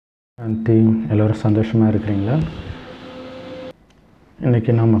Aunty எல்லோரும் சந்தோஷமாக இருக்கிறீங்களா?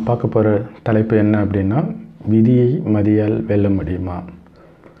 இன்றைக்கி நாம் பார்க்க போகிற தலைப்பு என்ன அப்படின்னா, விதியை மதியால் வெல்ல முடியுமா?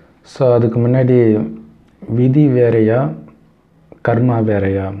 ஸோ அதுக்கு முன்னாடி விதி வேறையா கர்மா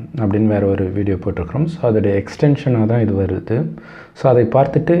வேறையா அப்படின்னு வேறு ஒரு வீடியோ போட்டிருக்கிறோம். ஸோ அதோடைய எக்ஸ்டென்ஷனாக தான் இது வருது. ஸோ அதை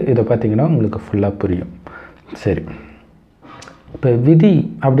பார்த்துட்டு இதை பார்த்திங்கன்னா உங்களுக்கு ஃபுல்லாக புரியும். சரி, இப்போ விதி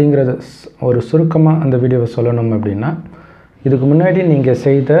அப்படிங்கிறத ஒரு சுருக்கமாக அந்த வீடியோவை சொல்லணும் அப்படின்னா, இதுக்கு முன்னாடி நீங்கள்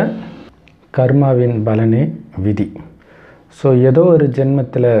செய்த கர்மாவின் பலனே விதி. ஸோ ஏதோ ஒரு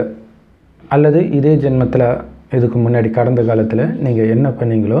ஜென்மத்தில் அல்லது இதே ஜென்மத்தில் இதுக்கு முன்னாடி கடந்த காலத்தில் நீங்கள் என்ன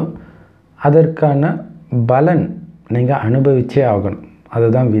பண்ணீங்களோ அதற்கான பலன் நீங்கள் அனுபவிச்சே ஆகணும்.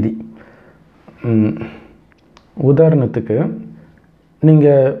 அதுதான் விதி. உதாரணத்துக்கு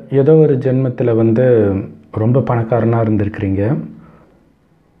நீங்கள் ஏதோ ஒரு ஜென்மத்தில் ரொம்ப பணக்காரனாக இருந்திருக்கிறீங்க.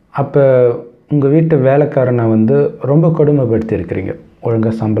 அப்போ உங்கள் வீட்டு வேலைக்காரனை ரொம்ப கொடுமைப்படுத்தியிருக்கிறீங்க.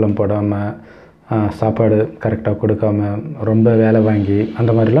 ஒழுங்காக சம்பளம் போடாமல், சாப்பாடு கரெக்டாக கொடுக்காம, ரொம்ப வேலை வாங்கி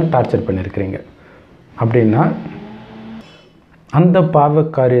அந்த மாதிரிலாம் டார்ச்சர் பண்ணியிருக்கிறீங்க. அப்படின்னா அந்த பாவ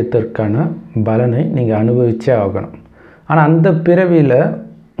காரியத்திற்கான பலனை நீங்கள் அனுபவிச்சே ஆகணும். ஆனால் அந்த பிறவியில்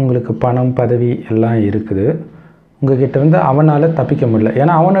உங்களுக்கு பணம் பதவி எல்லாம் இருக்குது. உங்கள்கிட்ட அவனால் தப்பிக்க முடியல.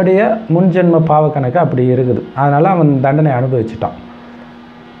 ஏன்னா அவனுடைய முன்ஜென்ம பாவ கணக்கு அப்படி இருக்குது. அதனால் அவன் தண்டனை அனுபவிச்சிட்டான்.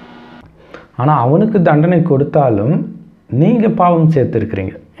 ஆனால் அவனுக்கு தண்டனை கொடுத்தாலும் நீங்கள் பாவம்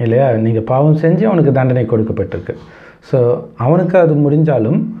சேர்த்துருக்கிறீங்க இல்லையா? நீங்கள் பாவம் செஞ்சு அவனுக்கு தண்டனை கொடுக்கப்பட்டிருக்கு. ஸோ அவனுக்கு அது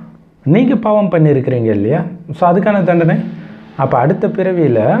முடிஞ்சாலும் நீங்கள் பாவம் பண்ணியிருக்கிறீங்க இல்லையா? ஸோ அதுக்கான தண்டனை அப்போ அடுத்த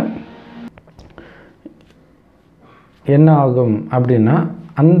பிறவியில் என்ன ஆகும் அப்படின்னா,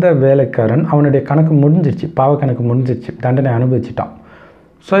 அந்த வேலைக்காரன் அவனுடைய கணக்கு முடிஞ்சிருச்சு, பாவ கணக்கு முடிஞ்சிருச்சு, தண்டனை அனுபவிச்சிட்டான்.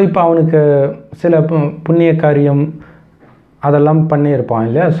 ஸோ இப்போ அவனுக்கு சில புண்ணிய காரியம் அதெல்லாம் பண்ணியிருப்பான்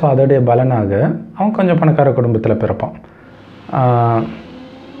இல்லையா? ஸோ அதோடைய பலனாக அவன் கொஞ்சம் பணக்கார குடும்பத்தில் பிறப்பான்.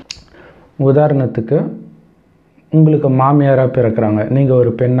 உதாரணத்துக்கு உங்களுக்கு மாமியாராக பிறக்கிறாங்க. நீங்கள்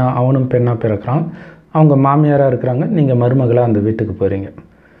ஒரு பெண்ணாக, அவனும் பெண்ணாக பிறக்கிறான். அவங்க மாமியாராக இருக்கிறாங்க, நீங்கள் மருமகளாக அந்த வீட்டுக்கு போகிறீங்க.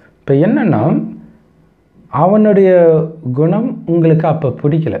 இப்போ என்னென்னா, அவனுடைய குணம் உங்களுக்கு அப்போ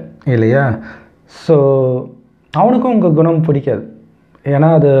பிடிக்கல இல்லையா? ஸோ அவனுக்கும் உங்கள் குணம் பிடிக்காது. ஏன்னா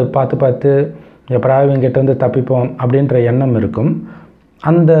அது பார்த்து எப்படா இவங்கிட்ட தப்பிப்போம் அப்படின்ற எண்ணம் இருக்கும்.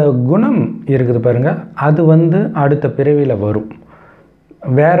 அந்த குணம் இருக்குது பாருங்கள், அது அடுத்த பிறவியில் வரும்.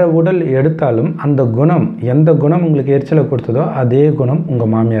 வேறு உடல் எடுத்தாலும் அந்த குணம், எந்த குணம் உங்களுக்கு எரிச்சலை கொடுத்ததோ அதே குணம்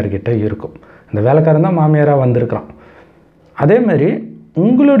உங்கள் மாமியார்கிட்ட இருக்கும். இந்த வேலைக்காரன் தான் மாமியாராக வந்திருக்கிறான். அதேமாதிரி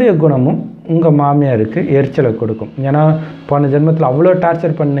உங்களுடைய குணமும் உங்கள் மாமியாருக்கு எரிச்சலை கொடுக்கும். ஏன்னா போன ஜென்மத்தில் அவ்வளோ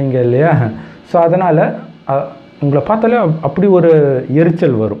டார்ச்சர் பண்ணீங்க இல்லையா? ஸோ அதனால் உங்களை பார்த்தாலே அப்படி ஒரு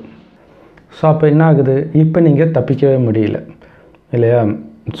எரிச்சல் வரும். ஸோ அப்போ என்ன ஆகுது, இப்போ நீங்கள் தப்பிக்கவே முடியல இல்லையா?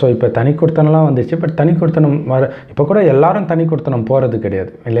 ஸோ இப்போ தனி கொடுத்தனம்லாம் வந்துச்சு. பட் தனி கொடுத்தனம் இப்போ கூட எல்லாரும் தனி கொடுத்தனம் போகிறது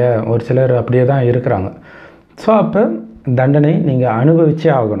கிடையாது இல்லையா? ஒரு சிலர் அப்படியே தான் இருக்கிறாங்க. ஸோ அப்போ தண்டனை நீங்கள் அனுபவிச்சே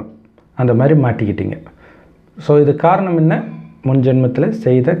ஆகணும். அந்த மாதிரி மாட்டிக்கிட்டீங்க. ஸோ இது காரணம் என்ன? முன் ஜென்மத்தில்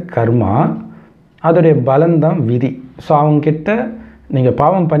செய்த கர்மா, அதோடைய பலன்தான் விதி. ஸோ அவங்கக்கிட்ட நீங்கள்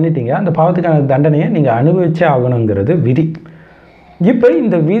பாவம் பண்ணிட்டீங்க, அந்த பாவத்துக்கான தண்டனையை நீங்கள் அனுபவிச்சே ஆகணுங்கிறது விதி. இப்போ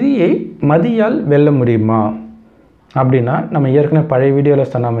இந்த விதியை மதியால் வெல்ல முடியுமா அப்படின்னா, நம்ம ஏற்கனவே பழைய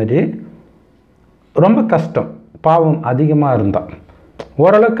வீடியோவில் சொன்ன மாதிரி ரொம்ப கஷ்டம். பாவம் அதிகமாக இருந்தால்,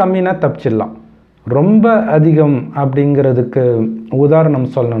 ஓரளவு கம்மினா தப்பிச்சிடலாம். ரொம்ப அதிகம் அப்படிங்கிறதுக்கு உதாரணம்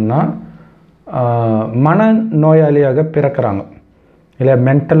சொல்லணும்னா, மன நோயாளியாக பிறக்கிறாங்க இல்லையா?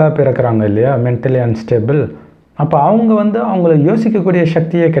 மென்டலாக பிறக்கிறாங்க இல்லையா? Mentally unstable. அப்போ அவங்க அவங்கள யோசிக்கக்கூடிய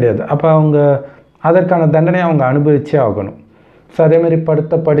சக்தியே கிடையாது. அப்போ அவங்க அதற்கான தண்டனையை அவங்க அனுபவிச்சே ஆகணும். ஸோ அதேமாதிரி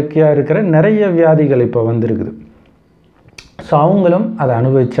படுக்கையாக இருக்கிற நிறைய வியாதிகள் இப்போ வந்திருக்குது. ஸோ அவங்களும் அதை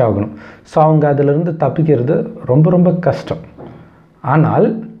அனுபவிச்சே ஆகணும். ஸோ அவங்க அதிலிருந்து தப்பிக்கிறது ரொம்ப ரொம்ப கஷ்டம். ஆனால்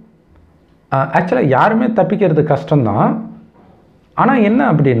ஆக்சுவலாக யாருமே தப்பிக்கிறது கஷ்டம்தான். ஆனால் என்ன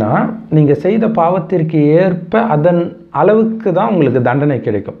அப்படின்னா, நீங்கள் செய்த பாவத்திற்கு ஏற்ப அதன் அளவுக்கு தான் உங்களுக்கு தண்டனை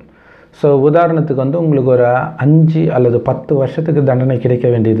கிடைக்கும். ஸோ உதாரணத்துக்கு உங்களுக்கு ஒரு 5 அல்லது 10 வருஷத்துக்கு தண்டனை கிடைக்க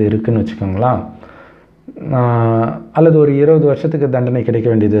வேண்டியது இருக்குதுன்னு வச்சுக்கோங்களா, அல்லது ஒரு 20 வருஷத்துக்கு தண்டனை கிடைக்க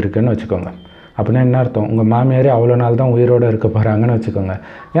வேண்டியது இருக்குதுன்னு வச்சுக்கோங்க. அப்படின்னா என்ன அர்த்தம்? உங்கள் மாமியாரே அவ்வளோ நாள் தான் உயிரோடு இருக்க போகிறாங்கன்னு வச்சுக்கோங்க.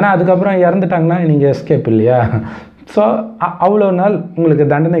 ஏன்னா அதுக்கப்புறம் இறந்துட்டாங்கன்னா நீங்கள் எஸ்கேப் இல்லையா? ஸோ அவ்வளோ நாள் உங்களுக்கு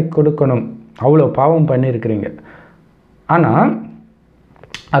தண்டனை கொடுக்கணும். அவ்வளோ பாவம் பண்ணியிருக்கிறீங்க. ஆனால்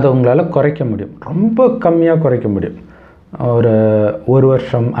அதை உங்களால் குறைக்க முடியும், ரொம்ப கம்மியாக குறைக்க முடியும். ஒரு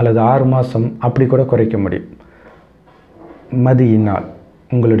வருஷம் அல்லது 6 மாதம் அப்படி கூட குறைக்க முடியும். மதியினால்,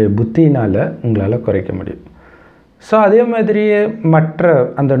 உங்களுடைய புத்தியினால் உங்களால் குறைக்க முடியும். ஸோ அதே மாதிரியே மற்ற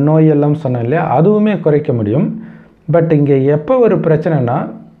அந்த நோயெல்லாம் சொன்னேன் இல்லையா, அதுவுமே குறைக்க முடியும். பட் இங்கே எப்போ ஒரு பிரச்சனைனா,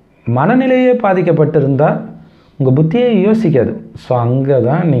 மனநிலையே பாதிக்கப்பட்டிருந்தால் உங்கள் புத்தியே யோசிக்காது. ஸோ அங்கே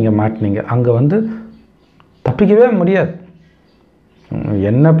தான் நீங்கள் மாட்டினீங்க. அங்கே வந்து தப்பிக்கவே முடியாது.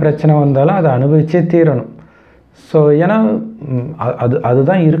 என்ன பிரச்சனை வந்தாலும் அதை அனுபவிச்சே தீரணும். ஸோ ஏன்னா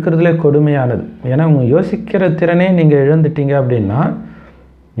அதுதான் இருக்கிறதுலே கொடுமையானது. ஏன்னா உங்கள் யோசிக்கிற திறனே நீங்கள் இழந்துட்டீங்க அப்படின்னா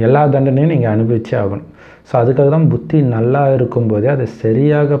எல்லா தண்டனையும் நீங்கள் அனுபவிச்சே ஆகணும். ஸோ அதுக்காக தான் புத்தி நல்லா இருக்கும்போதே அதை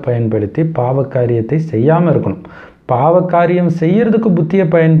சரியாக பயன்படுத்தி பாவக்காரியத்தை செய்யாமல் இருக்கணும். பாவக்காரியம் செய்கிறதுக்கு புத்தியை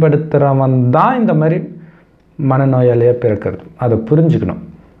பயன்படுத்துகிறவன் தான் இந்த மாதிரி மனநோயாளியாக பிறக்கிறது. அதை புரிஞ்சுக்கணும்.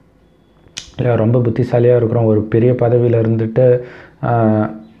 இல்லை ரொம்ப புத்திசாலியாக இருக்கிறோம், ஒரு பெரிய பதவியில் இருந்துட்டு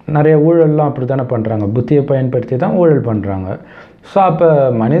நிறைய ஊழல்லாம் அப்படி தானே பண்ணுறாங்க. புத்தியை பயன்படுத்தி தான் ஊழல் பண்ணுறாங்க. ஸோ அப்போ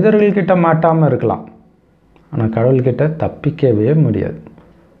மனிதர்கள்கிட்ட மாட்டாமல் இருக்கலாம், ஆனால் கடவுள்கிட்ட தப்பிக்கவே முடியாது.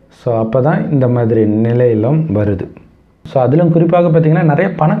 ஸோ அப்போ தான் இந்த மாதிரி நிலையிலும் வருது. ஸோ அதிலும் குறிப்பாக பார்த்திங்கன்னா நிறைய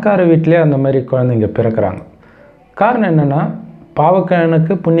பணக்கார வீட்டிலே அந்த மாதிரி குழந்தைங்க பிறக்கிறாங்க. காரணம் என்னென்னா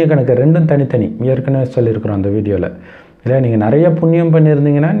பாவக்கணக்கு புண்ணிய கணக்கு ரெண்டும் தனித்தனி. ஏற்கனவே சொல்லியிருக்கிறோம் அந்த வீடியோவில். இல்லை நீங்கள் நிறைய புண்ணியம்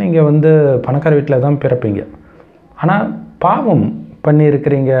பண்ணியிருந்தீங்கன்னா நீங்கள் வந்து பணக்கார வீட்டில் தான் பிறப்பீங்க. ஆனால் பாவம்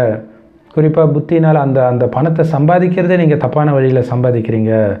பண்ணியிருக்கிறீங்க, குறிப்பாக புத்தினால் அந்த பணத்தை சம்பாதிக்கிறதே நீங்கள் தப்பான வழியில்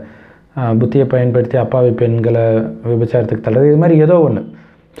சம்பாதிக்கிறீங்க, புத்தியை பயன்படுத்தி அப்பாவி பெண்களை விபச்சாரத்துக்கு தள்ளுறது, இது மாதிரி ஏதோ ஒன்று.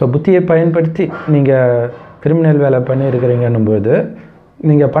 ஸோ புத்தியை பயன்படுத்தி நீங்கள் கிரிமினல் வேலை பண்ணியிருக்கிறீங்கன்னும்போது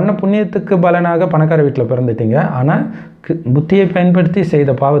நீங்கள் பண்ண புண்ணியத்துக்கு பலனாக பணக்கார வீட்டில் பிறந்துட்டீங்க. ஆனால் புத்தியை பயன்படுத்தி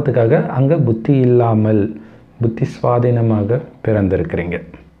செய்த பாவத்துக்காக அங்கே புத்தி இல்லாமல் புத்தி சுவாதீனமாக பிறந்திருக்கிறீங்க.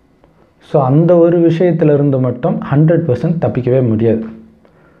 ஸோ அந்த ஒரு விஷயத்திலிருந்து மட்டும் 100% தப்பிக்கவே முடியாது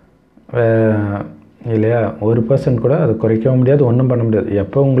இல்லையா? 1% கூட அதை குறைக்கவும் முடியாது, ஒன்றும் பண்ண முடியாது.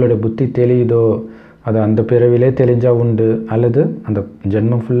 எப்போ உங்களுடைய புத்தி தெளியுதோ அது அந்த பிறவிலே தெளிஞ்சால் உண்டு, அல்லது அந்த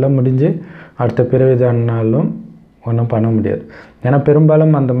ஜென்மம் ஃபுல்லாக முடிஞ்சு அடுத்த பிறவி தானாலும் ஒன்றும் பண்ண முடியாது. ஏன்னா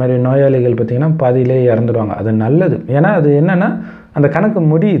பெரும்பாலும் அந்த மாதிரி நோயாளிகள் பார்த்திங்கன்னா பாதியிலே இறந்துடுவாங்க. அது நல்லது. ஏன்னா அது என்னென்னா அந்த கணக்கு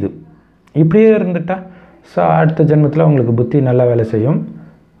முடியுது. இப்படியே இருந்துட்டால் ஸோ அடுத்த ஜென்மத்தில் அவங்களுக்கு புத்தி நல்லா வேலை செய்யும்.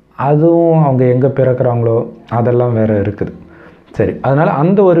 அதுவும் அவங்க எங்கே பிறக்கிறாங்களோ அதெல்லாம் வேறு இருக்குது. சரி, அதனால்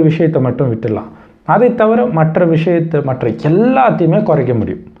அந்த ஒரு விஷயத்தை மட்டும் விட்டுடலாம். அதை தவிர மற்ற எல்லாத்தையுமே குறைக்க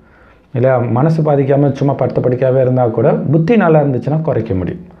முடியும் இல்லையா? மனசு பாதிக்காமல் சும்மா படுத்த படிக்காவே இருந்தால் கூட புத்தி நல்லா இருந்துச்சுன்னா குறைக்க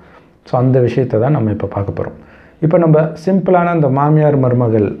முடியும். ஸோ அந்த விஷயத்தை தான் நம்ம இப்போ பார்க்க போகிறோம். இப்போ நம்ம சிம்பிளான அந்த மாமியார்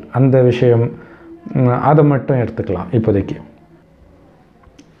மருமகள் அந்த விஷயம் அதை மட்டும் எடுத்துக்கலாம் இப்போதைக்கு.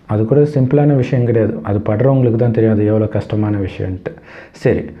 அது கூட சிம்பிளான விஷயம் கிடையாது, அது படுறவங்களுக்கு தான் தெரியும் அது எவ்வளோ கஷ்டமான விஷயன்ட்டு.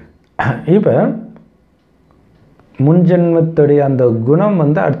 சரி, இப்போ முன்ஜென்மத்துடைய அந்த குணம்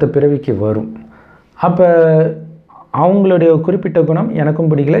வந்து அடுத்த பிறவிக்கு வரும். அப்போ அவங்களுடைய குறிப்பிட்ட குணம் எனக்கும்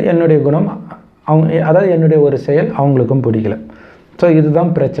பிடிக்கல, என்னுடைய குணம் அதாவது என்னுடைய ஒரு செயல் அவங்களுக்கும் பிடிக்கல. ஸோ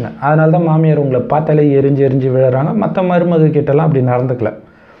இதுதான் பிரச்சனை. அதனால தான் மாமியார் உங்களை பார்த்தாலே எரிஞ்சு விழுறாங்க. மற்ற மருமக கிட்டலாம் அப்படி நடந்துக்கல.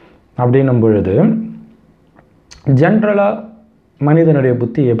 அப்படின்னும் பொழுது ஜென்ரலாக மனிதனுடைய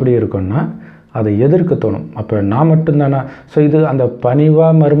புத்தி எப்படி இருக்குன்னா அதை எதிர்க்க தோணும். அப்போ நான் மட்டும்தானா? ஸோ இது அந்த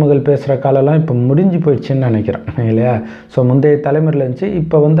பணிவாக மருமகள் பேசுகிற காலெல்லாம் இப்போ முடிஞ்சு போயிடுச்சுன்னு நினைக்கிறேன் இல்லையா? ஸோ முந்தைய தலைமுறையில் இருந்துச்சு,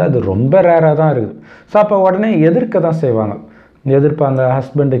 இப்போ வந்து அது ரொம்ப ரேராக தான் இருக்குது. ஸோ அப்போ உடனே எதிர்க்க தான் செய்வாங்க, எதிர்ப்பாங்க.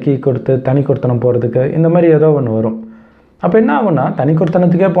 ஹஸ்பண்டை கீ கொடுத்து தனி கொடுத்தனம் போகிறதுக்கு இந்த மாதிரி ஏதோ ஒன்று வரும். அப்போ என்ன ஆகுன்னா தனி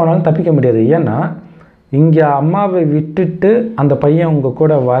கொடுத்தனத்துக்கே போனாலும் தப்பிக்க முடியாது. ஏன்னா இங்கே அம்மாவை விட்டுட்டு அந்த பையன் உங்கள்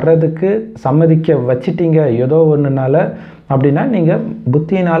கூட வர்றதுக்கு சம்மதிக்க வச்சிட்டீங்க ஏதோ ஒன்றுனால, அப்படின்னா நீங்கள்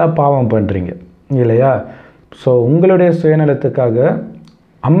புத்தியினால் பாவம் பண்ணுறீங்க இல்லையா? ஸோ உங்களுடைய சுயநலத்துக்காக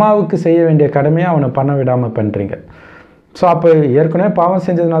அம்மாவுக்கு செய்ய வேண்டிய கடமையை அவனை பண்ண விடாமல் பண்ணுறீங்க. ஸோ அப்போ ஏற்கனவே பாவம்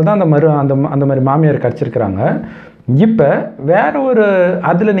செஞ்சதுனால தான் அந்த மாதிரி மாமியார் கிடச்சிருக்கிறாங்க. இப்போ வேற ஒரு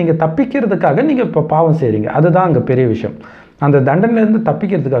அதில் நீங்கள் தப்பிக்கிறதுக்காக நீங்கள் இப்போ பாவம் செய்கிறீங்க. அதுதான் அங்கே பெரிய விஷயம். அந்த தண்டனையிலேருந்து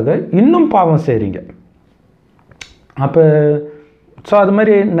தப்பிக்கிறதுக்காக இன்னும் பாவம் செய்கிறீங்க. அப்போ ஸோ அது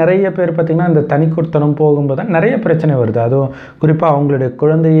மாதிரி நிறைய பேர் பார்த்திங்கன்னா இந்த தனி கொடுத்தனம் போகும்போது தான் நிறைய பிரச்சனை வருது. அதுவும் குறிப்பாக அவங்களுடைய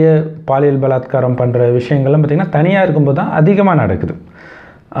குழந்தைய பாலியல் பலாத்காரம் பண்ணுற விஷயங்கள்லாம் பார்த்திங்கன்னா தனியாக இருக்கும்போது தான் அதிகமாக நடக்குது.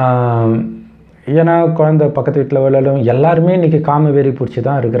 ஏன்னா குழந்தை பக்கத்து வீட்டில் விளையாடும் எல்லாருமே இன்றைக்கி காம வெறி பிடிச்சி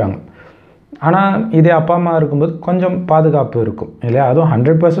தான் இருக்கிறாங்க. ஆனால் இதே அப்பா அம்மா இருக்கும்போது கொஞ்சம் பாதுகாப்பு இருக்கும் இல்லையா? அதுவும்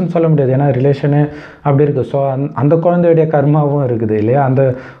 100% சொல்ல முடியாது, ஏன்னா ரிலேஷனு அப்படி இருக்குது. ஸோ அந்த குழந்தையுடைய கர்மாவும் இருக்குது இல்லையா? அந்த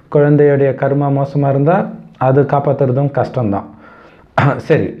குழந்தையுடைய கர்மா மோசமாக இருந்தால் அது காப்பாற்றுறதும் கஷ்டம்தான்.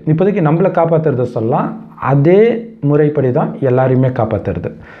 சரி, இப்போதைக்கு நம்மளை காப்பாற்றுறது சொல்லலாம். அதே முறைப்படி தான் எல்லாரையுமே காப்பாற்றுறது.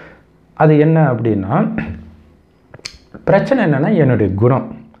 அது என்ன அப்படின்னா பிரச்சனை என்னென்னா என்னுடைய குணம்.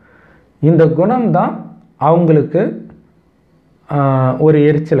 இந்த குணம் தான் அவங்களுக்கு ஒரு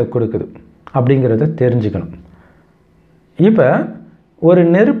எரிச்சலை கொடுக்குது அப்படிங்கிறத தெரிஞ்சுக்கணும். இப்போ ஒரு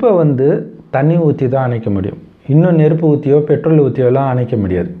நெருப்பை வந்து தண்ணி ஊற்றி தான் அணைக்க முடியும், இன்னும் நெருப்பு ஊற்றியோ பெட்ரோல் ஊற்றியோலாம் அணைக்க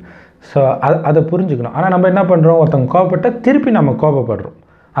முடியாது. ஸோ அதை புரிஞ்சுக்கணும். ஆனால் நம்ம என்ன பண்ணுறோம், ஒருத்தவங்க கோபப்பட்டால் திருப்பி நம்ம கோபப்படுறோம்.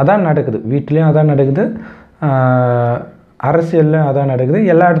 அதான் நடக்குது, வீட்லேயும் அதான் நடக்குது, அரசியல்லையும் அதான் நடக்குது,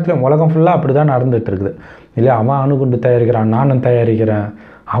 எல்லா இடத்துலையும் உலகம் ஃபுல்லாக அப்படி தான் நடந்துகிட்டு இருக்குது. இல்லை அவன் அணுகுண்டு தயாரிக்கிறான், நானும் தயாரிக்கிறேன்,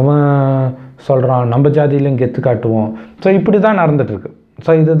 அவன் சொல்கிறான், நம்ம ஜாதியிலும் கெத்து காட்டுவோம். ஸோ இப்படி தான் நடந்துகிட்ருக்கு.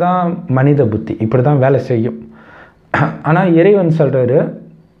 ஸோ இதுதான் மனித புத்தி, இப்படி தான் வேலை செய்யும். ஆனால் இறைவன் சொல்கிறாரு,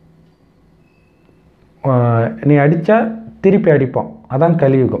 நீ அடித்தா திருப்பி அடிப்போம், அதான்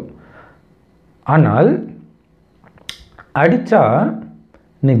கலியுகம். ஆனால் அடித்தா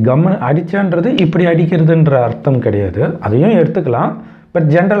நீ அடித்தான்றது இப்படி அடிக்கிறதுன்ற அர்த்தம் கிடையாது. அதையும் எடுத்துக்கலாம். பட்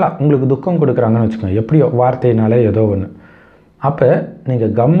ஜென்ரலாக உங்களுக்கு துக்கம் கொடுக்குறாங்கன்னு வச்சுக்கோங்க, எப்படியோ வார்த்தையினாலே ஏதோ ஒன்று. அப்போ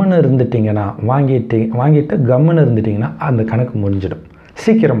நீங்கள் கம்முன்னு இருந்துட்டிங்கன்னா, வாங்கிட்டு கம்முன்னு இருந்துட்டிங்கன்னா அந்த கணக்கு முடிஞ்சிடும்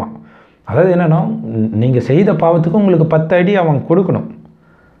சீக்கிரமாக. அதாவது என்னென்னா, நீங்கள் செய்த பாவத்துக்கு உங்களுக்கு 10 அடி அவன் கொடுக்கணும்.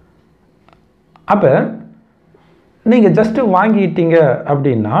 அப்போ நீங்கள் ஜஸ்ட்டு வாங்கிட்டீங்க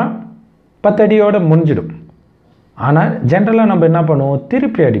அப்படின்னா 10 அடியோடு முடிஞ்சிடும். ஆனால் ஜென்ரலாக நம்ம என்ன பண்ணுவோம்,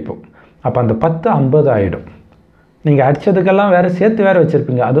 திருப்பி அடிப்போம். அப்போ அந்த 10 50 ஆகிடும். நீங்கள் அடித்ததுக்கெல்லாம் வேறு சேர்த்து வேறு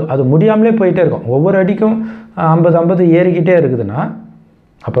வச்சுருப்பீங்க. அது முடியாமலே போயிட்டே இருக்கும். ஒவ்வொரு அடிக்கும் 50 ஏறிக்கிட்டே இருக்குதுன்னா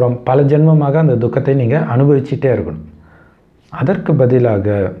அப்புறம் பல ஜென்மமாக அந்த துக்கத்தை நீங்கள் அனுபவிச்சுட்டே இருக்கணும். அதற்கு பதிலாக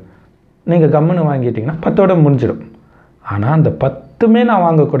நீங்கள் கம்முன்னு வாங்கிட்டீங்கன்னா 10ஓட முடிஞ்சிடும். ஆனால் அந்த 10மே நான்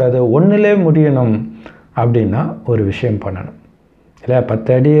வாங்கக்கூடாது, 1லே முடியணும் அப்படின்னா ஒரு விஷயம் பண்ணணும் இல்லையா.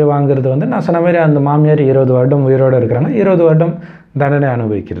 10 அடி வாங்குறது வந்து நான் சொன்ன மாதிரி அந்த மாமியார் 20 வருடம் உயிரோடு இருக்கிறாங்க, 20 வருடம் தண்டனை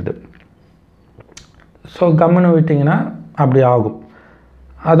அனுபவிக்கிறது. ஸோ கம்முன்னு விட்டிங்கன்னா அப்படி ஆகும்.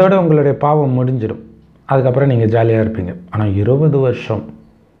 அதோட உங்களுடைய பாவம் முடிஞ்சிடும். அதுக்கப்புறம் நீங்கள் ஜாலியாக இருப்பீங்க. ஆனால் 20 வருஷம்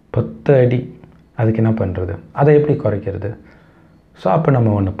 10 அடி, அதுக்கு என்ன பண்ணுறது, அதை எப்படி குறைக்கிறது? ஸோ அப்போ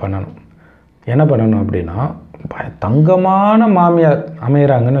நம்ம ஒன்று பண்ணணும். என்ன பண்ணணும் அப்படின்னா, தங்கமான மாமியார்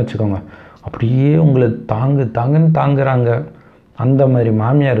அமைகிறாங்கன்னு வச்சுக்கோங்க, அப்படியே உங்களை தாங்குன்னு தாங்குறாங்க. அந்த மாதிரி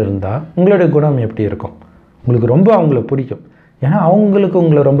மாமியார் இருந்தால் உங்களுடைய குணம் எப்படி இருக்கும்? உங்களுக்கு ரொம்ப அவங்கள பிடிக்கும். ஏன்னா அவங்களுக்கு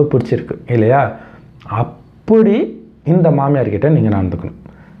உங்களை ரொம்ப பிடிச்சிருக்கு இல்லையா. அப்படி இந்த மாமியார்கிட்ட நீங்கள் நடந்துக்கணும்.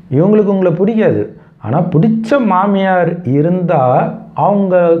 இவங்களுக்கு உங்களை பிடிக்காது, ஆனால் பிடிச்ச மாமியார் இருந்தால்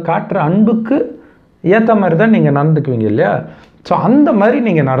அவங்க காட்டுற அன்புக்கு ஏற்ற மாதிரி தான் நீங்கள் நடந்துக்குவீங்க இல்லையா. ஸோ அந்த மாதிரி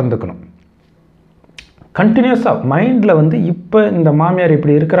நீங்கள் நடந்துக்கணும். கண்டினியூஸாக மைண்டில் வந்து இப்போ இந்த மாமியார்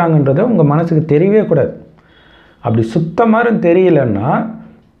இப்படி இருக்கிறாங்கன்றதை உங்கள் மனசுக்கு தெரியவே கூடாது. அப்படி சுத்தமாக தெரியலன்னா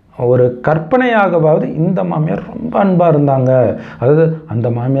ஒரு கற்பனையாகவாவது இந்த மாமியார் ரொம்ப அன்பாக இருந்தாங்க, அதாவது அந்த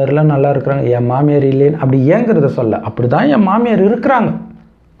மாமியார்லாம் நல்லா இருக்கிறாங்க, என் மாமியார் இல்லைன்னு அப்படி ஏங்கிறத சொல்ல, அப்படி தான் என் மாமியார் இருக்கிறாங்க,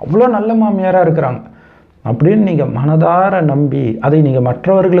 அவ்வளோ நல்ல மாமியாராக இருக்கிறாங்க அப்படின்னு நீங்கள் மனதார நம்பி அதை நீங்கள்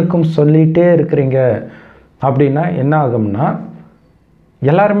மற்றவர்களுக்கும் சொல்லிகிட்டே இருக்கிறீங்க அப்படின்னா என்ன ஆகும்னா,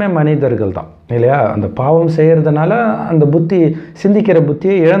 எல்லாருமே மனிதர்கள் தான் இல்லையா. அந்த பாவம் செய்கிறதுனால அந்த சிந்திக்கிற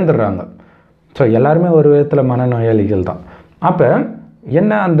புத்தியை இழந்துடுறாங்க. ஸோ எல்லாருமே ஒரு விதத்தில் மனநோயாளிகள் தான். அப்போ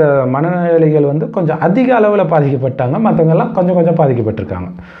என்ன, அந்த மனநோயாளிகள் வந்து கொஞ்சம் அதிக அளவில் பாதிக்கப்பட்டாங்க, மற்றவங்கெல்லாம் கொஞ்சம் பாதிக்கப்பட்டிருக்காங்க.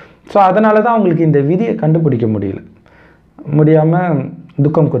 ஸோ அதனால தான் அவங்களுக்கு இந்த விதியை கண்டுபிடிக்க முடியாமல்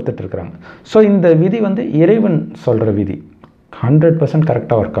துக்கம் கொடுத்துட்ருக்குறாங்க. ஸோ இந்த விதி வந்து இறைவன் சொல்கிற விதி 100%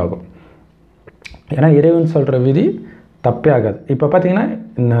 கரெக்டாக ஒர்க் ஆகும். ஏன்னா இறைவன் சொல்கிற விதி தப்பே ஆகாது. இப்போ பார்த்தீங்கன்னா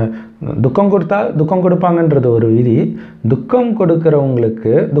இந்த துக்கம் கொடுத்தா துக்கம் கொடுப்பாங்கன்றது ஒரு விதி. துக்கம்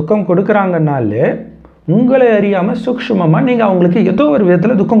கொடுக்குறவங்களுக்கு துக்கம் கொடுக்குறாங்கன்னாலே உங்களை அறியாமல் சூக்ஷ்மமாக நீங்கள் அவங்களுக்கு ஏதோ ஒரு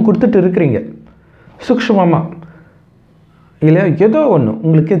விதத்தில் துக்கம் கொடுத்துட்டு இருக்கிறீங்க. சூக்ஷ்மமாக இல்லை, ஏதோ ஒன்று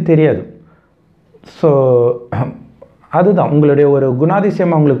உங்களுக்கே தெரியாது. ஸோ அதுதான் உங்களுடைய ஒரு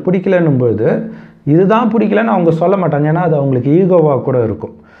குணாதிசயம் அவங்களுக்கு பிடிக்கலன்னும் பொழுது இதுதான் பிடிக்கலன்னு அவங்க சொல்ல மாட்டாங்க. ஏன்னா அது அவங்களுக்கு ஈகோவாக கூட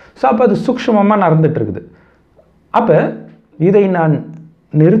இருக்கும். ஸோ அப்போ அது சூக்ஷ்மமாக நடந்துகிட்ருக்குது. அப்போ இதை நான்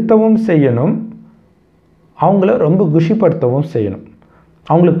நிறுத்தவும் செய்யணும், அவங்கள ரொம்ப குஷிப்படுத்தவும் செய்யணும்,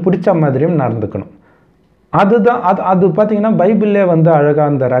 அவங்களுக்கு பிடிச்ச மாதிரியும் நடந்துக்கணும். அதுதான் அது பார்த்திங்கன்னா பைபிள்லே வந்து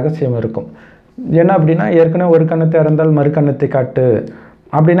அழகாக அந்த ரகசியம் இருக்கும். என்ன அப்படின்னா, ஏற்கனவே ஒரு கண்ணத்தை இறந்தால் மறு கண்ணத்தை காட்டு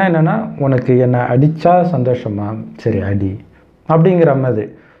அப்படின்னா என்னென்னா, உனக்கு என்னை அடித்தா சந்தோஷமா, சரி அடி அப்படிங்கிற மாதிரி.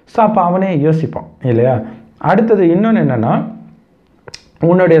 ஸோ அப்போ அவனே யோசிப்பான் இல்லையா. அடுத்தது இன்னொன்று என்னென்னா,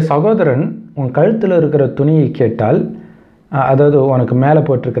 உன்னுடைய சகோதரன் உன் கழுத்தில் இருக்கிற துணியை கேட்டால், அதாவது உனக்கு மேலே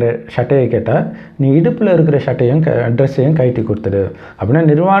போட்டிருக்கிற ஷட்டையை கேட்டால் நீ இடுப்பில் இருக்கிற ட்ரெஸ்ஸையும் கழட்டி கொடுத்துடு அப்படின்னா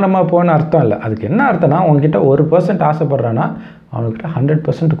நிர்வாணமாக போன அர்த்தம் இல்லை. அதுக்கு என்ன அர்த்தம்னா, உங்ககிட்ட 1% ஆசைப்படுறான்னா அவனுக்கிட்ட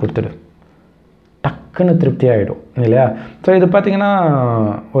 100% கொடுத்துடு, டக்குன்னு திருப்தி ஆகிடும் இல்லையா. ஸோ இது பார்த்திங்கன்னா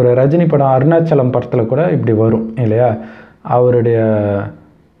ஒரு ரஜினி படம் அருணாச்சலம் படத்தில் கூட இப்படி வரும் இல்லையா. அவருடைய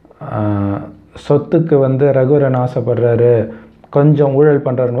சொத்துக்கு வந்து ரகுவரன் ஆசைப்படுறாரு, கொஞ்சம் ஊழல்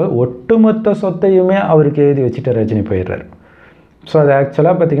பண்ணுறாரு, ஒட்டுமொத்த சொத்தையுமே அவருக்கு எழுதி வச்சுட்டு ரஜினி போயிடுறாரு. ஸோ அது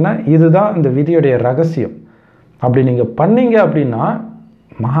ஆக்சுவலாக பார்த்திங்கன்னா இதுதான் இந்த விதியுடைய ரகசியம். அப்படி நீங்கள் பண்ணீங்க அப்படின்னா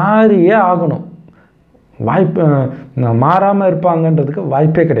மாறியே ஆகணும். மாறாமல் இருப்பாங்கன்றதுக்கு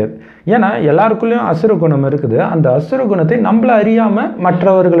வாய்ப்பே கிடையாது. ஏன்னா எல்லாருக்குள்ளேயும் அசுர குணம் இருக்குது. அந்த அசுர குணத்தை நம்மளை அறியாமல்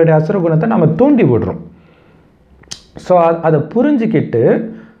மற்றவர்களுடைய அசுர குணத்தை நம்ம தூண்டி விடுறோம். ஸோ அதை புரிஞ்சுக்கிட்டு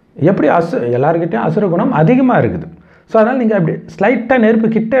எப்படி எல்லாருக்கிட்டையும் அசுர குணம் அதிகமாக இருக்குது. ஸோ அதனால் நீங்கள் அப்படி ஸ்லைட்டாக நெருப்பு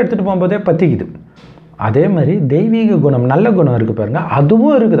கிட்ட எடுத்துகிட்டு போகும்போதே பற்றிக்குது. அதே மாதிரி தெய்வீக குணம், நல்ல குணம் இருக்குது பாருங்கள்,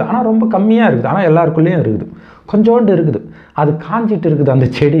 அதுவும் இருக்குது. ஆனால் ரொம்ப கம்மியாக இருக்குது. ஆனால் எல்லாருக்குள்ளேயும் இருக்குது, கொஞ்சோண்டு இருக்குது. அது காஞ்சிட்டு இருக்குது, அந்த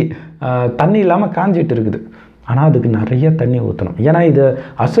செடி தண்ணி இல்லாமல் காஞ்சிட்டு இருக்குது. ஆனால் அதுக்கு நிறைய தண்ணி ஊற்றணும். ஏன்னா இது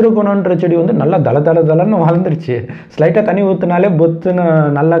அசுர குணன்ற செடி வந்து நல்லா தளன்னு வளர்ந்துருச்சு. ஸ்லைட்டாக தண்ணி ஊற்றினாலே பொத்துன்னு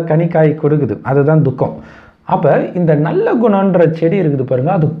நல்லா கனிக்காய் கொடுக்குது. அதுதான் துக்கம். அப்போ இந்த நல்ல குணன்ற செடி இருக்குது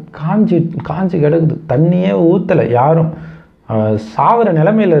பாருங்கள், அது காஞ்சி கிடக்குது. தண்ணியே ஊற்றலை, யாரும் சாவர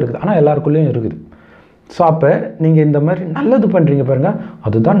நிலைமையில் இருக்குது. ஆனால் எல்லாருக்குள்ளேயும் இருக்குது. ஸோ அப்போ நீங்கள் இந்த மாதிரி நல்லது பண்ணுறீங்க பாருங்கள்,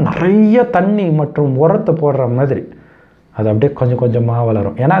 அதுதான் நிறைய தண்ணி மற்றும் உரத்தை போடுற மாதிரி அது அப்படியே கொஞ்சம் கொஞ்சமாக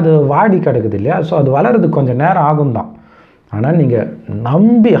வளரும். ஏன்னா அது வாடி கிடக்குது இல்லையா? ஸோ அது வளர்கிறதுக்கு கொஞ்சம் நேரம் ஆகும் தான். ஆனால் நீங்கள்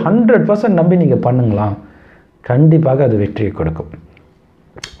நம்பி 100% நம்பி நீங்கள் பண்ணுங்களாம், கண்டிப்பாக அது வெற்றியை கொடுக்கும்.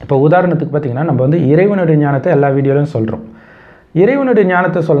 இப்போ உதாரணத்துக்கு பார்த்திங்கன்னா, நம்ம வந்து இறைவனுடைய ஞானத்தை எல்லா வீடியோலையும் சொல்கிறோம். இறைவனுடைய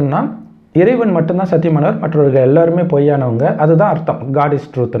ஞானத்தை சொல்லணும்னா இறைவன் மட்டும்தான் சத்தியமானவர், மற்றவர்கள் எல்லாருமே பொய்யானவங்க, அதுதான் அர்த்தம். God is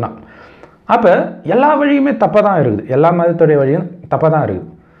ட்ரூத்னா. அப்போ எல்லா வழியுமே தப்பாக தான் இருக்குது, எல்லா மதத்துடைய வழியும் தப்பாக தான் இருக்குது.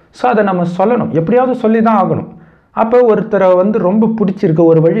 ஸோ அதை நம்ம சொல்லணும், எப்படியாவது சொல்லி தான் ஆகணும். அப்போ ஒருத்தரை வந்து ரொம்ப பிடிச்சிருக்கு,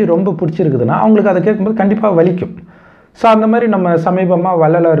 ஒரு வழி ரொம்ப பிடிச்சிருக்குதுன்னா அவங்களுக்கு அதை கேட்கும்போது கண்டிப்பாக வலிக்கும். ஸோ அந்த மாதிரி நம்ம சமீபமாக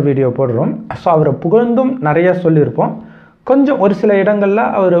வள்ளலார் வீடியோ போடுறோம். ஸோ அவரை புகழ்ந்தும் நிறையா சொல்லியிருப்போம். கொஞ்சம் ஒரு சில இடங்களில்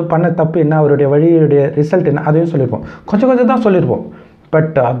அவர் பண்ண தப்பு என்ன, அவருடைய வழியுடைய ரிசல்ட் என்ன, அதையும் சொல்லியிருப்போம். கொஞ்சம் தான் சொல்லியிருப்போம்.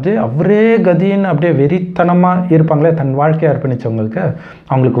 பட் அது அவரே கதின்னு அப்படியே வெறித்தனமாக இருப்பாங்களே, தன் வாழ்க்கையை அர்ப்பணித்தவங்களுக்கு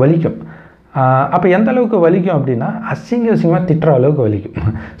அவங்களுக்கு வலிக்கும். அப்போ எந்த அளவுக்கு வலிக்கும் அப்படின்னா, அசிங்கமாக திட்டுற அளவுக்கு வலிக்கும்.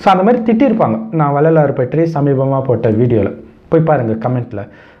 ஸோ அந்த மாதிரி திட்டிருப்பாங்க. நான் வள்ளலார் பற்றி சமீபமாக போட்ட வீடியோவில் போய் பாருங்கள், கமெண்ட்டில்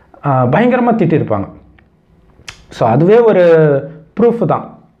பயங்கரமாக திட்டிருப்பாங்க. ஸோ அதுவே ஒரு ப்ரூஃப் தான்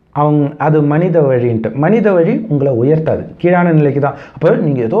அது மனித வழின்ட்டு. மனித வழி உங்களை உயர்த்தாது, கீழான நிலைக்கு தான். அப்போ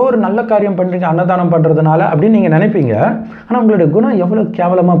நீங்கள் ஏதோ ஒரு நல்ல காரியம் பண்ணுறீங்க, அன்னதானம் பண்ணுறதுனால அப்படின்னு நீங்கள் நினைப்பீங்க. ஆனால் உங்களுடைய குணம் எவ்வளோ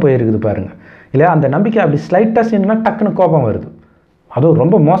கேவலமாக போயிருக்குது பாருங்கள் இல்லையா? அந்த நம்பிக்கை அப்படி ஸ்லைட்டாக செஞ்சுன்னா டக்குன்னு கோபம் வருது, அதுவும்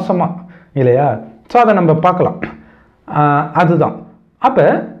ரொம்ப மோசமாக இல்லையா? ஸோ அதை நம்ம பார்க்கலாம். அதுதான். அப்போ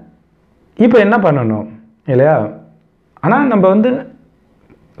இப்போ என்ன பண்ணணும் இல்லையா? ஆனால் நம்ம வந்து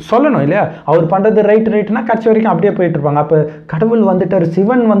சொல்லணும் இல்லையா? அவர் பண்ணுறது ரைட்டுனா கட்சி வரைக்கும் அப்படியே போயிட்டுருப்பாங்க. அப்போ கடவுள் வந்துட்டார்,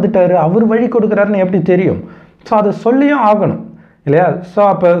 சிவன் வந்துட்டார், அவர் வழி கொடுக்குறாருன்னு எப்படி தெரியும்? ஸோ அதை சொல்லியும் ஆகணும் இல்லையா? ஸோ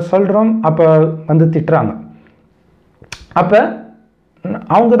அப்போ சொல்கிறோம், அப்போ வந்து திட்டுறாங்க. அப்போ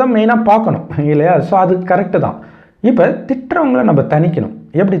அவங்க தான் மெயினாக பார்க்கணும் இல்லையா? ஸோ அது கரெக்டு தான். இப்போ திட்டுறவங்கள நம்ம தணிக்கணும்.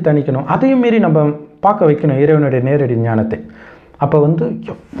 எப்படி தணிக்கணும்? அதையும் மீறி நம்ம பார்க்க வைக்கணும் இறைவனுடைய நேரடி ஞானத்தை. அப்போ வந்து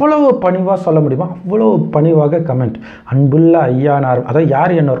எவ்வளவு பணிவாக சொல்ல முடியுமோ அவ்வளோ பணிவாக கமெண்ட். அன்புள்ள ஐயானார், அதாவது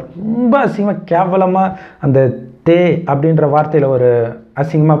யார் என்ன ரொம்ப அசிங்கமாக கேவலமாக அந்த தே அப்படின்ற வார்த்தையில் ஒரு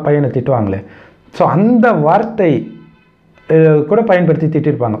அசிங்கமாக பையனை திட்டுவாங்களே, ஸோ அந்த வார்த்தை கூட பயன்படுத்தி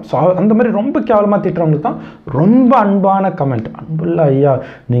திட்டிருப்பாங்க. ஸோ அந்த மாதிரி ரொம்ப கேவலமாக திட்டுறவங்களுக்கு தான் ரொம்ப அன்பான கமெண்ட். அன்புள்ள ஐயா,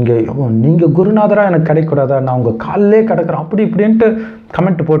 நீங்கள் குருநாதராக எனக்கு கிடைக்கூடாதா, நான் உங்கள் காலிலே கிடக்கிறேன் அப்படி இப்படின்ட்டு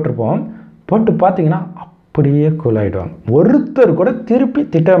கமெண்ட் போட்டிருப்போம். போட்டு பார்த்தீங்கன்னா அப்படியே கூலாயிடுவாங்க. ஒருத்தர் கூட திருப்பி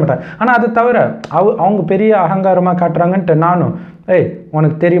திட்டவே மாட்டாங்க. ஆனால் அதை தவிர அவங்க பெரிய அகங்காரமாக காட்டுறாங்கன்ட்டு நானும்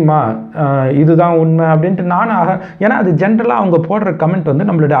உனக்கு தெரியுமா இதுதான் உண்மை அப்படின்ட்டு நானும் ஏன்னா அது ஜென்ரலாக அவங்க போடுற கமெண்ட் வந்து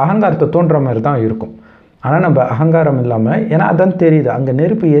நம்மளுடைய அகங்காரத்தை தோன்ற மாதிரி தான் இருக்கும். ஆனால் நம்ம அகங்காரம் இல்லாமல், ஏன்னா அதான் தெரியுது அங்கே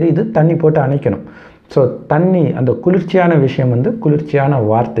நெருப்பு எரியுது, தண்ணி போட்டு அணைக்கணும். ஸோ தண்ணி, அந்த குளிர்ச்சியான விஷயம் வந்து குளிர்ச்சியான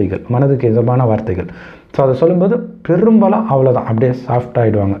வார்த்தைகள், மனதுக்கு இதமான வார்த்தைகள். ஸோ அதை சொல்லும்போது பெரும்பாலும் அவ்வளோதான், அப்படியே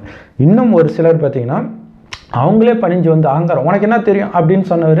சாஃப்டாகிடுவாங்க. இன்னும் ஒரு சிலர் பார்த்திங்கன்னா அவங்களே பணிஞ்சு வந்து அகங்காரம் உனக்கு என்ன தெரியும் அப்படின்னு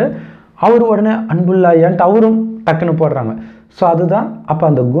சொன்னவர் அவர் உடனே அன்புள்ளாயான்ட்டு அவரும் டக்குன்னு போடுறாங்க. ஸோ அதுதான் அப்போ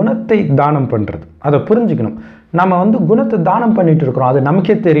அந்த குணத்தை தானம் பண்ணுறது. அதை புரிஞ்சுக்கணும். நம்ம வந்து குணத்தை தானம் பண்ணிகிட்டு இருக்கிறோம், அது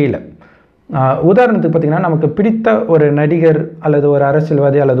நமக்கே தெரியல. உதாரணத்துக்கு பார்த்திங்கன்னா, நமக்கு பிடித்த ஒரு நடிகர் அல்லது ஒரு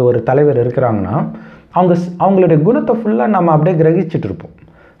அரசியல்வாதி அல்லது ஒரு தலைவர் இருக்கிறாங்கன்னா அவங்களுடைய குணத்தை ஃபுல்லாக நம்ம அப்படியே கிரகிச்சிட்டு இருப்போம்.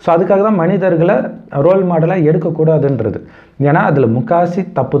 ஸோ அதுக்காக தான் மனிதர்களை ரோல் மாடலாக எடுக்கக்கூடாதுன்றது. ஏன்னா அதில் முக்காசி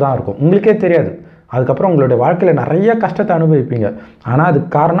தப்பு தான் இருக்கும், உங்களுக்கே தெரியாது. அதுக்கப்புறம் உங்களுடைய வாழ்க்கையில் நிறைய கஷ்டத்தை அனுபவிப்பீங்க. ஆனால் அதுக்கு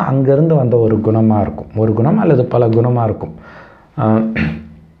காரணம் அங்கேருந்து வந்த ஒரு குணமாக இருக்கும், ஒரு குணம் அல்லது பல குணமாக இருக்கும்.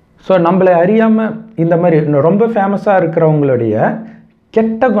 ஸோ நம்மளை அறியாமல் இந்த மாதிரி ரொம்ப ஃபேமஸாக இருக்கிறவங்களுடைய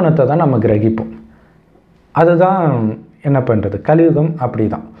கெட்ட குணத்தை தான் நம்ம கிரகிப்போம். அதுதான் என்ன பண்ணுறது, கலியுகம் அப்படி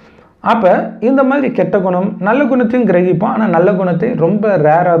தான். அப்போ இந்த மாதிரி கெட்ட குணம் நல்ல குணத்தையும் கிரகிப்போம். ஆனால் நல்ல குணத்தை ரொம்ப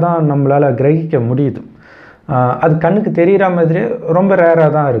ரேராக தான் நம்மளால் கிரகிக்க முடியுது. அது கண்ணுக்கு தெரிகிற மாதிரி ரொம்ப ரேராக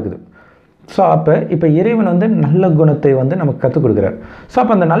தான் இருக்குது. ஸோ அப்போ இப்போ இறைவன் வந்து நல்ல குணத்தை வந்து நமக்கு கற்றுக் கொடுக்குறார். ஸோ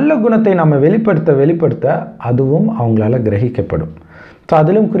அப்போ அந்த நல்ல குணத்தை நம்ம வெளிப்படுத்த அதுவும் அவங்களால கிரகிக்கப்படும். ஸோ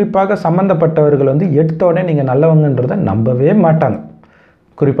அதிலும் குறிப்பாக சம்மந்தப்பட்டவர்கள் வந்து எடுத்தோடனே நீங்கள் நல்லவங்கன்றதை நம்பவே மாட்டாங்க.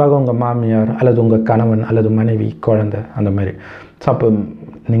 குறிப்பாக உங்கள் மாமியார் அல்லது உங்கள் கணவன் அல்லது மனைவி, குழந்தை, அந்த மாதிரி. ஸோ அப்போ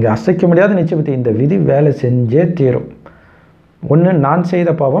நீங்கள் அசைக்க முடியாத நிச்சயத்தை இந்த விதி வேலை செஞ்சே தீரும். ஒன்று நான்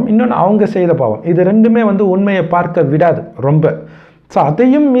செய்த பாவம், இன்னொன்று அவங்க செய்த பாவம். இது ரெண்டுமே வந்து உண்மையை பார்க்க விடாது ரொம்ப. ஸோ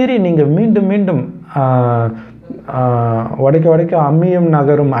அதையும் மீறி நீங்கள் மீண்டும் மீண்டும் உடைக்க அம்மியும்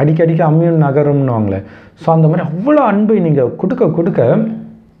நகரும், அடிக்கடிக்க அம்மியும் நகரும்னுவாங்களே. ஸோ அந்த மாதிரி அவ்வளோ அன்பை நீங்கள் கொடுக்க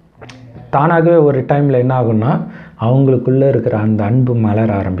தானாகவே ஒரு டைமில் என்ன ஆகும்னா அவங்களுக்குள்ளே இருக்கிற அந்த அன்பு மலர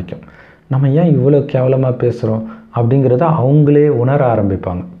ஆரம்பிக்கும். நம்ம ஏன் இவ்வளோ கேவலமாக பேசுகிறோம் அப்படிங்கிறத அவங்களே உணர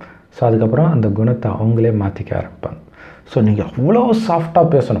ஆரம்பிப்பாங்க. ஸோ அதுக்கப்புறம் அந்த குணத்தை அவங்களே மாற்றிக்க ஆரம்பிப்பாங்க. ஸோ நீங்கள் அவ்வளோ சாஃப்டாக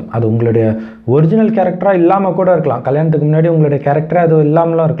பேசணும். அது உங்களுடைய ஒரிஜினல் கேரக்டராக இல்லாமல் கூட இருக்கலாம். கல்யாணத்துக்கு முன்னாடி உங்களுடைய கேரக்டராக அது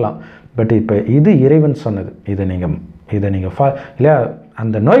இல்லாமலாம் இருக்கலாம். பட் இப்போ இது இறைவன் சொன்னது. இதை நீங்கள் இல்லையா,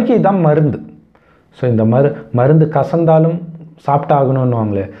 அந்த நோய்க்கு தான் மருந்து. ஸோ இந்த மருந்து கசந்தாலும்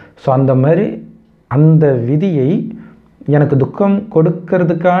சாப்பிட்டாகணும்னுவாங்களே. ஸோ அந்த மாதிரி அந்த விதியை, எனக்கு துக்கம்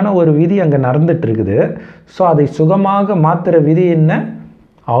கொடுக்கறதுக்கான ஒரு விதி அங்கே நடந்துகிட்ருக்குது. ஸோ அதை சுகமாக மாற்றுற விதி என்ன?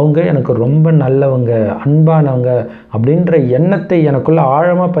 அவங்க எனக்கு ரொம்ப நல்லவங்க, அன்பானவங்க அப்படின்ற எண்ணத்தை எனக்குள்ளே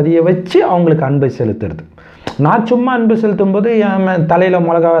ஆழமாக பதிய வச்சு அவங்களுக்கு அன்பை செலுத்துறது. நான் சும்மா அன்பு செலுத்தும் போது என் தலையில்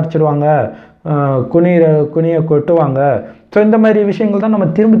மிளகா அரைச்சிடுவாங்க, குனியை கொட்டுவாங்க. ஸோ இந்த மாதிரி விஷயங்கள் தான் நம்ம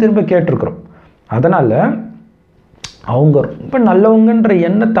திரும்ப கேட்டிருக்கிறோம். அதனால் அவங்க ரொம்ப நல்லவங்கன்ற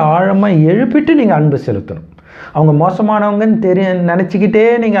எண்ணத்தை ஆழமாக எழுப்பிட்டு நீங்கள் அன்பு செலுத்தணும். அவங்க மோசமானவங்கன்னு நினச்சிக்கிட்டே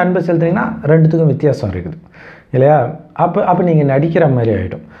நீங்கள் அன்பு செலுத்துனீங்கன்னா ரெண்டுத்துக்கும் வித்தியாசம் இருக்குது இல்லையா? அப்போ நீங்கள் நடிக்கிற மாதிரி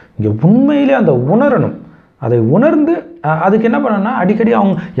ஆகிடும். இங்கே உண்மையிலே அந்த உணரணும். அதை உணர்ந்து அதுக்கு என்ன பண்ணணும்னா, அடிக்கடி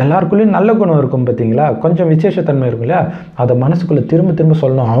அவங்க எல்லாருக்குள்ளேயும் நல்ல குணம் இருக்கும் பார்த்தீங்களா, கொஞ்சம் விசேஷத்தன்மை இருக்கும் இல்லையா, அதை மனசுக்குள்ளே திரும்ப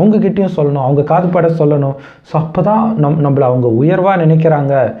சொல்லணும், அவங்கக்கிட்டேயும் சொல்லணும், அவங்க காதுபட சொல்லணும். ஸோ அப்போ தான் நம்மளை அவங்க உயர்வாக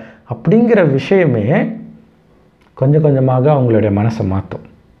நினைக்கிறாங்க அப்படிங்கிற விஷயமே கொஞ்சம் கொஞ்சமாக அவங்களுடைய மனசை மாற்றும்.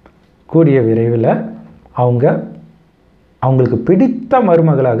 கூடிய விரைவில் அவங்களுக்கு பிடித்த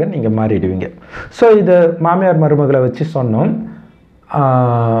மருமகளாக நீங்கள் மாறிடுவீங்க. ஸோ இது மாமியார் மருமகளை வச்சு சொன்னோம்.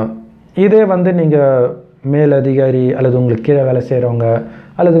 இதே வந்து நீங்கள் மேலதிகாரி அல்லது உங்களுக்கு கீழே வேலை செய்கிறவங்க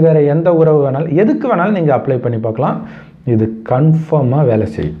அல்லது வேறு எந்த உறவு வேணாலும், எதுக்கு வேணாலும் நீங்கள் அப்ளை பண்ணி பார்க்கலாம். இது கன்ஃபார்மாக வேலை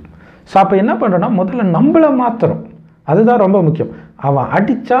செய்யும். ஸோ அப்போ என்ன பண்ணுறோன்னா, முதல்ல நம்மளை மாற்றுறோம். அதுதான் ரொம்ப முக்கியம். அவன்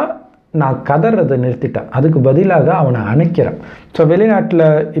அடித்தா நான் கதறதை நிறுத்திட்டேன், அதுக்கு பதிலாக அவனை அணைக்கிறேன். ஸோ வெளிநாட்டில்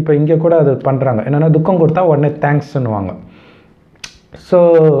இப்போ இங்கே கூட அது பண்ணுறாங்க. என்னென்னா, துக்கம் கொடுத்தா உடனே தேங்க்ஸ்ன்னுவாங்க. ஸோ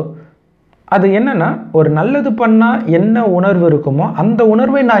அது என்னென்னா, ஒரு நல்லது பண்ணால் என்ன உணர்வு இருக்குமோ அந்த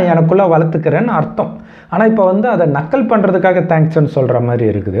உணர்வை நான் எனக்குள்ளே வளர்த்துக்கிறேன்னு அர்த்தம். ஆனால் இப்போ வந்து அதை நக்கல் பண்ணுறதுக்காக தேங்க்ஸ்ன்னு சொல்கிற மாதிரி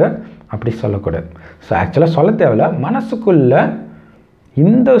இருக்குது. அப்படி சொல்லக்கூடாது. ஸோ ஆக்சுவலாக சொல்ல தேவையில்ல, மனசுக்குள்ளே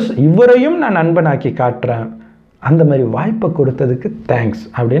இவரையும் நான் நண்பனாக்கி காட்டுறேன், அந்த மாதிரி வாய்ப்பை கொடுத்ததுக்கு தேங்க்ஸ்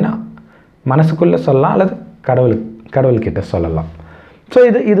அப்படின்னு மனசுக்குள்ளே சொல்லலாம், அல்லது கடவுள்கிட்ட சொல்லலாம். ஸோ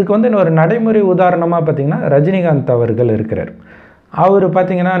இதுக்கு வந்து ஒரு நடைமுறை உதாரணமாக பார்த்திங்கன்னா, ரஜினிகாந்த் அவர்கள் இருக்கிறார். அவர்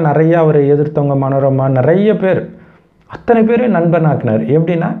பார்த்திங்கன்னா நிறையா அவரை எதிர்த்தவங்க, மனோரமா, நிறைய பேர், அத்தனை பேரும் நண்பனாக்குனார்.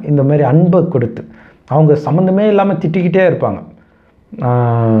 எப்படின்னா, இந்த மாதிரி அன்பை கொடுத்து அவங்க சம்மந்தமே இல்லாமல் திட்டிக்கிட்டே இருப்பாங்க.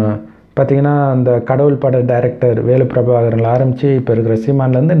 பார்த்திங்கன்னா அந்த கடவுள் பட டைரக்டர் வேலு பிரபாகரன் ஆரம்பித்து இப்போ இருக்கிற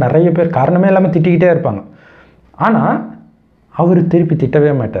சீமான்லேருந்து நிறைய பேர் காரணமே இல்லாமல் திட்டிக்கிட்டே இருப்பாங்க. ஆனால் அவர் திருப்பி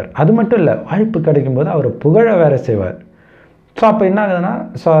திட்டவே மாட்டார். அது மட்டும் இல்லை, வாய்ப்பு கிடைக்கும்போது அவர் புகழ வேறு செய்வார். ஸோ அப்போ என்ன ஆகுதுன்னா,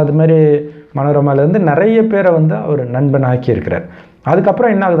 ஸோ அது மாதிரி மனோரமாலேருந்து நிறைய பேரை வந்து அவர் நண்பன் ஆக்கியிருக்கிறார்.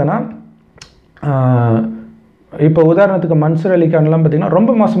 அதுக்கப்புறம் என்ன ஆகுதுன்னா, இப்போ உதாரணத்துக்கு மன்சூர் அலிகான்லாம் பார்த்திங்கன்னா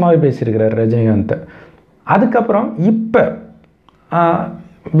ரொம்ப மோசமாகவே பேசியிருக்கிறார் ரஜினிகாந்தை. அதுக்கப்புறம் இப்போ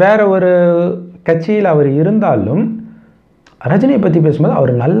வேறு ஒரு கட்சியில் அவர் இருந்தாலும் ரஜினியை பற்றி பேசும்போது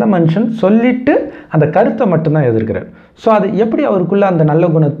அவர் நல்ல மனுஷன் சொல்லிவிட்டு அந்த கருத்தை மட்டும்தான் எதிர்க்கிறார். ஸோ அது எப்படி அவருக்குள்ளே அந்த நல்ல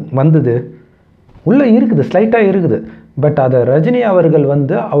குணம் வந்தது? உள்ளே இருக்குது, ஸ்லைட்டாக இருக்குது. பட் அதை ரஜினி அவர்கள்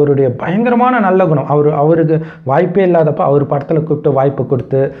வந்து அவருடைய பயங்கரமான நல்ல குணம், அவருக்கு வாய்ப்பே இல்லாதப்போ அவர் படத்தில் கூப்பிட்டு வாய்ப்பு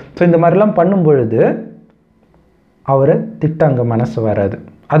கொடுத்து, ஸோ இந்த மாதிரிலாம் பண்ணும் பொழுது அவரை திட்டாங்க மனசு வராது.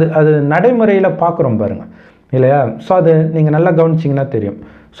 அது நடைமுறையில் பார்க்குறோம் பாருங்கள் இல்லையா? ஸோ அது நீங்கள் நல்லா கவனிச்சிங்கன்னா தெரியும்.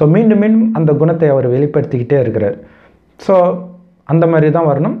 ஸோ மீண்டும் அந்த குணத்தை அவர் வெளிப்படுத்திக்கிட்டே இருக்கிறார். ஸோ அந்த மாதிரி தான்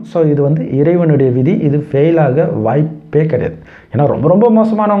வரணும். ஸோ இது வந்து இறைவனுடைய விதி. இது ஃபெயிலாக வாய்ப்பே கிடையாது. ஏன்னா ரொம்ப ரொம்ப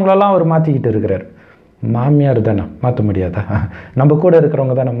மோசமானவங்களெல்லாம் அவர் மாற்றிக்கிட்டு இருக்கிறார். மாமியார் தானே மாற்ற முடியாதா? நம்ம கூட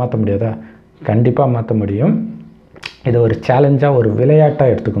இருக்கிறவங்க தானே மாற்ற முடியாதா? கண்டிப்பாக மாற்ற முடியும். இதை ஒரு சேலஞ்சாக, ஒரு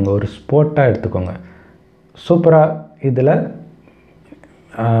விளையாட்டாக எடுத்துக்கோங்க, ஒரு ஸ்போர்ட்டாக எடுத்துக்கோங்க. சூப்பராக இதில்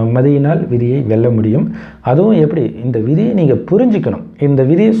மதியினால் விதியை வெல்ல முடியும். அதுவும் எப்படி? இந்த விதியை நீங்கள் புரிஞ்சுக்கணும். இந்த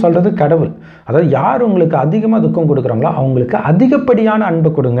விதியை சொல்கிறது கடவுள். அதாவது யார் உங்களுக்கு அதிகமாக துக்கம் கொடுக்குறாங்களோ அவங்களுக்கு அதிகப்படியான அன்பு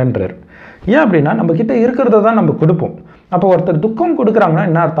கொடுங்கன்றார். ஏன் அப்படின்னா, நம்மக்கிட்ட இருக்கிறத தான் நம்ம கொடுப்போம். அப்போ ஒருத்தர் துக்கம் கொடுக்குறாங்கன்னா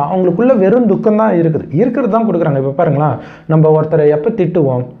என்ன அர்த்தம்? அவங்களுக்குள்ள வெறும் துக்கம் தான் இருக்கிறது தான் கொடுக்குறாங்க. இப்போ பாருங்களேன், நம்ம ஒருத்தரை எப்போ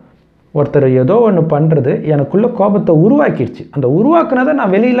திட்டுவோம்? ஒருத்தர் ஏதோ ஒன்று பண்ணுறது எனக்குள்ளே கோபத்தை உருவாக்கிடுச்சு, அந்த உருவாக்குனதை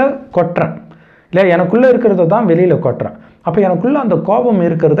நான் வெளியில் கொட்டுறேன் இல்லையா? எனக்குள்ளே இருக்கிறத தான் வெளியில் கொட்டுறேன். அப்போ எனக்குள்ளே அந்த கோபம்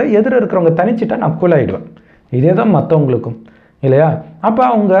இருக்கிறத எதிர இருக்கிறவங்க தனிச்சிட்டா நான் கூலாயிடுவேன். இதே தான் மற்றவங்களுக்கும். இல்லையா? அப்போ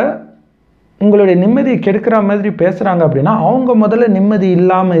அவங்க உங்களுடைய நிம்மதியை கெடுக்கிற மாதிரி பேசுகிறாங்க அப்படின்னா அவங்க முதல்ல நிம்மதி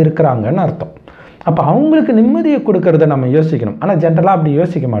இல்லாமல் இருக்கிறாங்கன்னு அர்த்தம். அப்போ அவங்களுக்கு நிம்மதியை கொடுக்கறத நம்ம யோசிக்கணும். ஆனால் ஜென்ரலாக அப்படி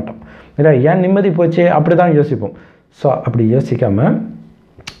யோசிக்க மாட்டோம் இல்லை, ஏன் நிம்மதி போச்சே அப்படி தான் யோசிப்போம். ஸோ அப்படி யோசிக்காமல்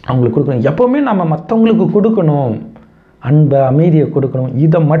அவங்களுக்கு கொடுக்கணும். எப்போவுமே நம்ம மற்றவங்களுக்கு கொடுக்கணும், அன்பை அமைதியை கொடுக்கணும்,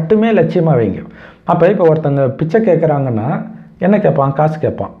 இதை மட்டுமே லட்சியமாக வைங்க. அப்போ இப்போ ஒருத்தங்க பிச்சை கேட்குறாங்கன்னா என்ன கேட்பான்? காசு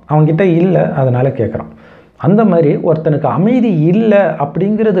கேட்பான். அவங்ககிட்ட இல்லை, அதனால் கேட்குறான். அந்த மாதிரி ஒருத்தனுக்கு அமைதி இல்லை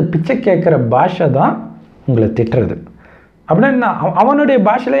அப்படிங்கிறது பிச்சை கேட்குற பாஷை தான் உங்களை திட்டுறது. அப்படின்னா அவனுடைய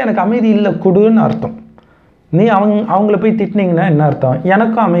பாஷையில் எனக்கு அமைதி இல்லை கொடுன்னு அர்த்தம். நீ அவங்கள போய் திட்டினீங்கன்னா என்ன அர்த்தம்?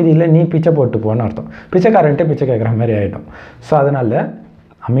 எனக்கும் அமைதி இல்லை, நீ பிச்சை போட்டு போன்னு அர்த்தம். பிச்சைக்காரன்ட்டே பிச்சை கேட்குற மாதிரி ஆகிடும். ஸோ அதனால்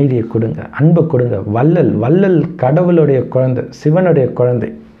அமைதியை கொடுங்க, அன்பை கொடுங்க. வள்ளல் கடவுளுடைய குழந்தை, சிவனுடைய குழந்தை.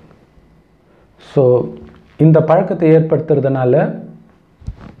 ஸோ இந்த பழக்கத்தை ஏற்படுத்துறதுனால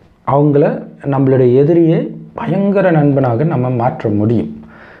அவங்கள நம்மளுடைய எதிரியை பயங்கர நண்பனாக நம்ம மாற்ற முடியும்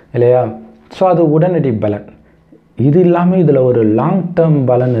இல்லையா? ஸோ அது உடனடி பலன். இது இல்லாமல் இதில் ஒரு லாங் டேர்ம்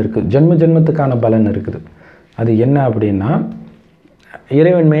பலன் இருக்குது, ஜென்மத்துக்கான பலன் இருக்குது. அது என்ன அப்படின்னா,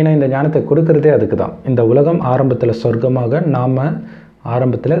 இறைவன் மெயினாக இந்த ஞானத்தை கொடுக்கறதே அதுக்கு தான். இந்த உலகம் ஆரம்பத்தில் சொர்க்கமாக, நாம்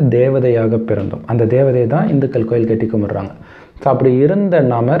ஆரம்பத்தில் தேவதையாக பிறந்தோம். அந்த தேவதையை தான் இந்துக்கள் கோயில் கட்டி கும்பிட்றாங்க. ஸோ அப்படி இருந்த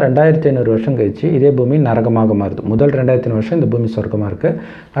நாம் 2500 வருஷம் கழிச்சு இதே பூமி நரகமாக மாறுது. முதல் 2500 வருஷம் இந்த பூமி சொர்க்கமாக இருக்குது,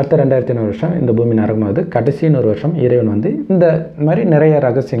 அடுத்த 2500 வருஷம் இந்த பூமி நரகமாகுது, கடைசி 100 வருஷம் இறைவன் வந்து இந்த மாதிரி நிறைய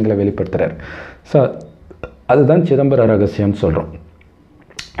ரகசியங்களை வெளிப்படுத்துகிறார். ஸோ அதுதான் சிதம்பர ரகசியம்னு சொல்கிறோம்.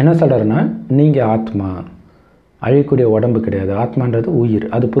 என்ன சொல்கிறாருன்னா, நீங்கள் ஆத்மா, அழியக்கூடிய உடம்பு கிடையாது. ஆத்மான்றது உயிர்,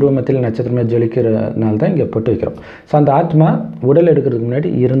 அது பூர்வமத்தில் நட்சத்திரமே ஜொலிக்கிறதுனால தான் இங்கே போட்டு வைக்கிறோம். ஸோ அந்த ஆத்மா உடல் எடுக்கிறதுக்கு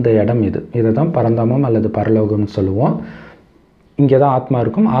முன்னாடி இருந்த இடம் இது. இதை தான் பரந்தாமம் அல்லது பரலோகம்னு சொல்லுவோம். இங்கே தான் ஆத்மா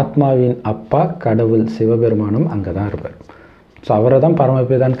இருக்கும். ஆத்மாவின் அப்பா கடவுள் சிவபெருமானும் அங்கே தான் இருப்பார். ஸோ அவரை தான்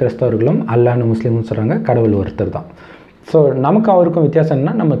பரமபிதான் கிறிஸ்தவர்களும் அல்லான்னு முஸ்லீமும் சொல்கிறாங்க. கடவுள் ஒருத்தர் தான். ஸோ நமக்கு அவருக்கும் வித்தியாசம்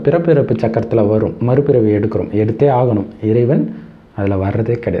என்னன்னா, நம்ம பிறப்பிறப்பு சக்கரத்தில் வரும், மறுபிறவி எடுக்கிறோம், எடுத்தே ஆகணும். இறைவன் அதில்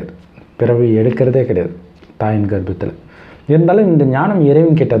வர்றதே கிடையாது, பிறவி எடுக்கிறதே கிடையாது தாயின் கர்ப்பத்தில். இருந்தாலும் இந்த ஞானம்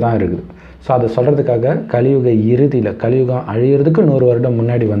இறைவன் கிட்ட தான் இருக்குது. ஸோ அதை சொல்கிறதுக்காக கலியுக இறுதியில், கலியுகம் அழியிறதுக்கு 100 வருடம்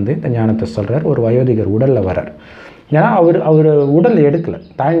முன்னாடி வந்து இந்த ஞானத்தை சொல்கிறார். ஒரு வயோதிகர் உடலில் வரார். ஏன்னா அவர் உடல் எடுக்கலை,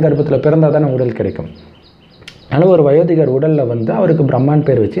 தாயின் கர்ப்பத்தில் பிறந்தால் தானே உடல் கிடைக்கும். அதனால் ஒரு வயோதிகர் உடலில் வந்து அவருக்கு பிரம்மான்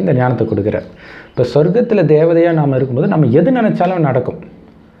பேர் வச்சு இந்த ஞானத்தை கொடுக்குறார். இப்போ சொர்க்கத்தில் தேவதையாக நாம் இருக்கும்போது நம்ம எது நினச்சாலும் நடக்கும்.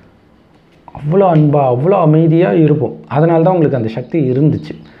 அவ்வளோ அன்பாக, அவ்வளோ அமைதியாக இருப்போம். அதனால தான் உங்களுக்கு அந்த சக்தி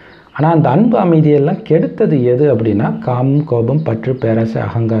இருந்துச்சு. ஆனால் அந்த அன்பு அமைதியெல்லாம் கெடுத்தது எது அப்படின்னா, காமம், கோபம், பற்று, பேராசை,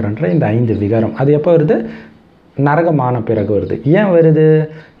 அகங்காரன்ற இந்த 5 விகாரம். அது எப்போ வருது? நரகமான பிறகு வருது.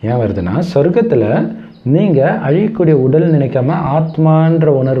 ஏன் வருதுன்னா, சொர்க்கத்தில் நீங்கள் அழியக்கூடிய உடல் நினைக்காம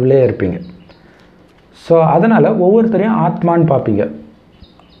ஆத்மான்ற உணர்விலே இருப்பீங்க. ஸோ அதனால் ஒவ்வொருத்தரையும் ஆத்மான்னு பார்ப்பீங்க.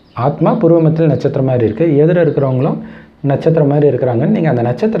 ஆத்மா பூர்வமத்தில் நட்சத்திரம் மாதிரி இருக்குது, எதிர இருக்கிறவங்களும் நட்சத்திரம் மாதிரி இருக்கிறாங்கன்னு நீங்கள் அந்த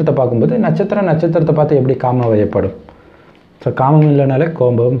நட்சத்திரத்தை பார்க்கும்போது நட்சத்திரத்தை பார்த்து எப்படி காமம் வயப்படும்? ஸோ காமம் இல்லைனாலே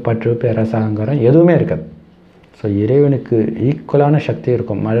கோபம், பற்று, பேராசை, அகங்காரம் எதுவுமே இருக்காது. ஸோ இறைவனுக்கு ஈக்குவலான சக்தி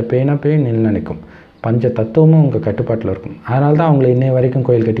இருக்கும். மழை பெய்யினா பெய்யும், நில் நினைக்கும். பஞ்ச தத்துவமும் உங்கள் கட்டுப்பாட்டில் இருக்கும். அதனால தான் அவங்கள இன்னைய வரைக்கும்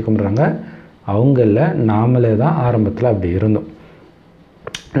கோயில் கட்டி கும்பிட்றாங்க. அவங்கள நாமளே தான் ஆரம்பத்தில் அப்படி இருந்தோம்.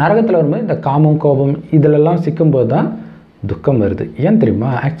 நரகத்தில் வரும்போது இந்த காமம், கோபம் இதிலெல்லாம் சிக்கும்போது தான் துக்கம் வருது. ஏன் தெரியுமா?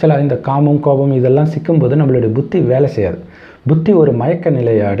 ஆக்சுவலாக இந்த காமம், கோபம் இதெல்லாம் சிக்கும்போது நம்மளுடைய புத்தி வேலை செய்யாது. புத்தி ஒரு மயக்க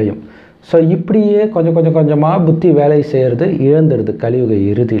நிலையை அடையும். ஸோ இப்படியே கொஞ்சமாக புத்தி வேலை செய்கிறது இழந்துடுது கலியுக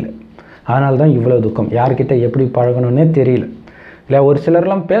இறுதியில். அதனால தான் இவ்வளோ துக்கம். யார்கிட்ட எப்படி பழகணுன்னே தெரியல. இல்லை, ஒரு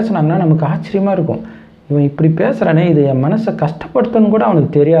சிலர்லாம் பேசுனாங்கன்னா நமக்கு ஆச்சரியமாக இருக்கும். இவன் இப்படி பேசுகிறானே, இது என் மனசை கஷ்டப்படுத்தணுன்னு கூட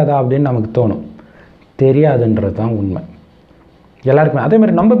அவனுக்கு தெரியாதா அப்படின்னு நமக்கு தோணும். தெரியாதுன்றது தான் உண்மை எல்லாருக்குமே.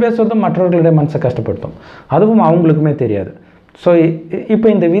 அதேமாதிரி நம்ம பேசுகிறதும் மற்றவர்களுடைய மனசை கஷ்டப்படுத்தும், அதுவும் அவங்களுக்குமே தெரியாது. ஸோ இப்போ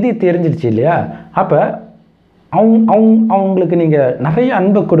இந்த விதி தெரிஞ்சிடுச்சு இல்லையா? அப்போ அவங்களுக்கு நீங்கள் நிறைய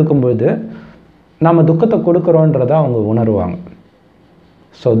அன்பை கொடுக்கும்போது நம்ம துக்கத்தை கொடுக்குறோன்றதை அவங்க உணருவாங்க.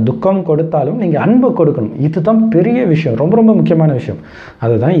 ஸோ துக்கம் கொடுத்தாலும் நீங்கள் அன்பை கொடுக்கணும். இதுதான் பெரிய விஷயம், ரொம்ப முக்கியமான விஷயம்.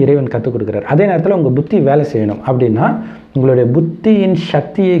 அதை தான் இறைவன் கற்றுக் கொடுக்குறாரு. அதே நேரத்தில் உங்கள் புத்தி வேலை செய்யணும். அப்படின்னா உங்களுடைய புத்தியின்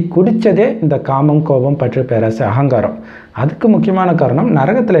சக்தியை குடித்ததே இந்த காமம், கோபம், பற்று, பேராசை, அகங்காரம். அதுக்கு முக்கியமான காரணம்,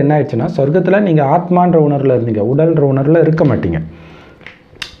 நரகத்தில் என்ன ஆயிடுச்சுன்னா, சொர்க்கத்தில் நீங்கள் ஆத்மான்ற உணர்வில் இருந்தீங்க, உடல்ன்ற உணர்வில் இருக்க மாட்டீங்க.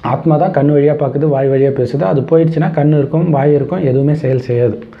 ஆத்மா தான் கண் வழியாக பார்க்குது, வாய் வழியாக பேசுது. அது போயிடுச்சுன்னா கண் இருக்கும், வாய் இருக்கும், எதுவுமே செயல்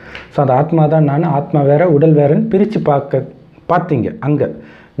செய்யாது. ஸோ அந்த ஆத்மா தான் நான், ஆத்மா வேறு உடல் வேறுன்னு பிரித்து பார்த்தீங்க. அங்கே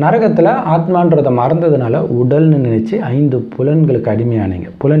நரகத்தில் ஆத்மான்றதை மறந்ததுனால உடல்னு நினச்சி 5 புலன்களுக்கு அடிமையானீங்க,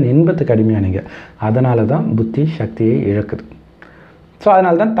 புலன் இன்பத்துக்கு அடிமையானீங்க. அதனால தான் புத்தி சக்தியை இழக்குது. ஸோ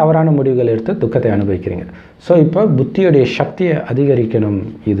அதனால தான் தவறான முடிவுகள் எடுத்து துக்கத்தை அனுபவிக்கிறீங்க. ஸோ இப்போ புத்தியுடைய சக்தியை அதிகரிக்கணும்.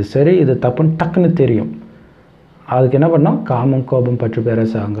 இது சரி, இது தப்புன்னு டக்குன்னு தெரியும். அதுக்கு என்ன பண்ணோம், காமம் கோபம் பற்று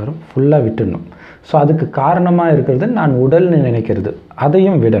பேராசை அகங்காரம் ஃபுல்லாக விட்டுடணும். ஸோ அதுக்கு காரணமாக இருக்கிறது நான் உடல்னு நினைக்கிறது,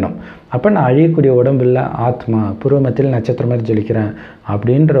 அதையும் விடணும். அப்போ நான் அழியக்கூடிய உடம்பில் ஆத்மா பூர்வமத்தில் நட்சத்திரம் மாதிரி ஜொலிக்கிறேன்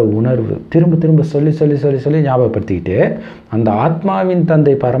அப்படின்ற உணர்வு திரும்ப திரும்ப சொல்லி சொல்லி சொல்லி சொல்லி ஞாபகப்படுத்திக்கிட்டு அந்த ஆத்மாவின்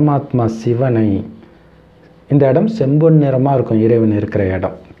தந்தை பரமாத்மா சிவனை, இந்த இடம் செம்பொன் நிறமாக இருக்கும், இறைவன் இருக்கிற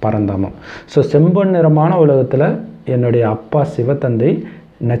இடம் பரந்தாமம். ஸோ செம்பொன் நிறமான உலகத்தில் என்னுடைய அப்பா சிவத்தந்தை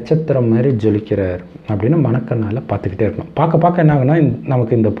நட்சத்திரம் மாதிரி ஜொலிக்கிறார் அப்படின்னு மனக்கண்ணால் பார்த்துக்கிட்டே இருக்கணும். பார்க்க பார்க்க என்ன ஆகுனா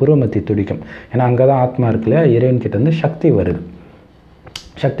நமக்கு இந்த புருவமத்தி துடிக்கும். ஏன்னா அங்கே தான் ஆத்மா இருக்குல்லையா, இறைவன்கிட்டேருந்து சக்தி வருது.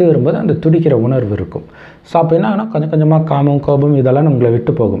 சக்தி வரும்போது அந்த துடிக்கிற உணர்வு இருக்கும். ஸோ அப்போ என்ன ஆகுனா கொஞ்சம் கொஞ்சமாக காமம் கோபம் இதெல்லாம் உங்களை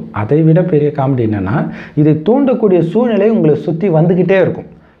விட்டு போகும். அதை விட பெரிய காமெடி என்னென்னா, இதை தூண்டக்கூடிய சூழ்நிலை உங்களை சுற்றி வந்துக்கிட்டே இருக்கும்.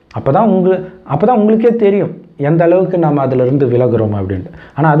 அப்போ தான் உங்களுக்கே தெரியும் எந்த அளவுக்கு நாம் அதிலிருந்து விலகுறோம் அப்படின்ட்டு.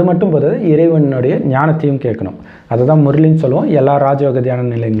 ஆனால் அது மட்டும் போதாது, இறைவனுடைய ஞானத்தையும் கேட்கணும். அதை தான் முரளின்னு சொல்லுவோம். எல்லா ராஜயோக தியான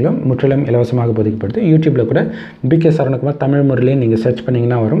நிலையங்களும் முற்றிலும் இலவசமாக போதிக்கப்படுது. யூடியூப்பில் கூட B.K. Saravana Kumar தமிழ் முரளின்னு நீங்கள் சர்ச்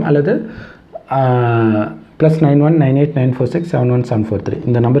பண்ணிங்கன்னா வரும். அல்லது +91 98 946 71743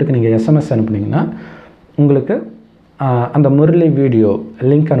 இந்த நம்பருக்கு நீங்கள் SMS அனுப்புனீங்கன்னா உங்களுக்கு அந்த முரளி வீடியோ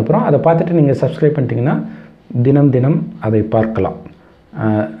லிங்க் அனுப்புகிறோம். அதை பார்த்துட்டு நீங்கள் சப்ஸ்கிரைப் பண்ணிட்டீங்கன்னா தினம் தினம் அதை பார்க்கலாம்.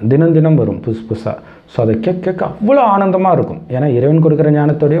 தினம் தினம் வரும் புதுசாக. ஸோ அதை கேட்க அவ்வளோ ஆனந்தமாக இருக்கும். ஏன்னா இறைவன் கொடுக்குற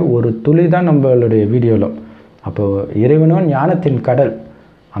ஞானத்தோடைய ஒரு துளி தான் நம்மளுடைய வீடியோவில். அப்போது இறைவனும் ஞானத்தின் கடல்,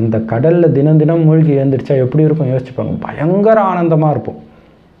 அந்த கடலில் தினம் தினம் மூழ்கி எழுந்திரிச்சா எப்படி இருக்கும் யோசிச்சுப்பாங்க. பயங்கர ஆனந்தமாக இருப்போம்.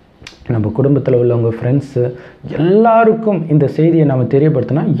 நம்ம குடும்பத்தில் உள்ளவங்க, ஃப்ரெண்ட்ஸு எல்லாருக்கும் இந்த செய்தியை நம்ம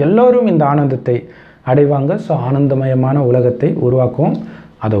தெரியப்படுத்தினா எல்லோரும் இந்த ஆனந்தத்தை அடைவாங்க. ஸோ ஆனந்தமயமான உலகத்தை உருவாக்குவோம்.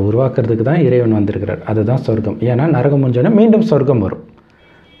 அதை உருவாக்குறதுக்கு தான் இறைவன் வந்திருக்கிறார். அதுதான் சொர்க்கம். ஏன்னா நரகம் முடிஞ்சோன்னா மீண்டும் சொர்க்கம் வரும்.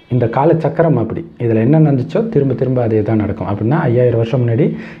 இந்த காலச்சக்கரம் அப்படி. இதில் என்ன நடந்துச்சோ திரும்ப திரும்ப அதே தான் நடக்கும். அப்படின்னா 5000 வருஷம் முன்னாடி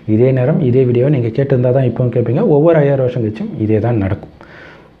இதே நேரம் இதே வீடியோவை நீங்கள் கேட்டிருந்தால் தான் இப்போவும் கேட்பீங்க. ஒவ்வொரு 5000 வருஷம் கழிச்சும் இதே தான் நடக்கும்.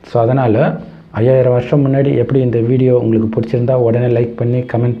 ஸோ அதனால் 5000 வருஷம் முன்னாடி எப்படி இந்த வீடியோ உங்களுக்கு பிடிச்சிருந்தா உடனே லைக் பண்ணி,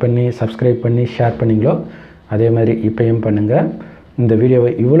 கமெண்ட் பண்ணி, சப்ஸ்கிரைப் பண்ணி, ஷேர் பண்ணிங்களோ அதே மாதிரி இப்போயும் பண்ணுங்கள். இந்த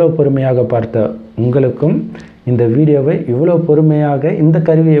வீடியோவை இவ்வளோ பொறுமையாக பார்த்த உங்களுக்கும், இந்த வீடியோவை இவ்வளோ பொறுமையாக இந்த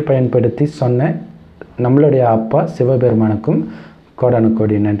கருவியை பயன்படுத்தி சொன்ன நம்மளுடைய அப்பா சிவபெருமானுக்கும் கோடான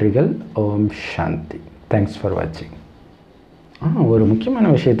கோடி நன்றிகள். ஓம் சாந்தி. தேங்க்ஸ் ஃபார் வாட்சிங். ஒரு முக்கியமான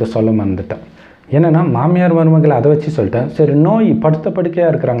விஷயத்த சொல்ல மறந்துட்டேன். என்னென்னா மாமியார் மருமகள் அதை வச்சு சொல்லிட்டேன். சரி, நோய் படுத்த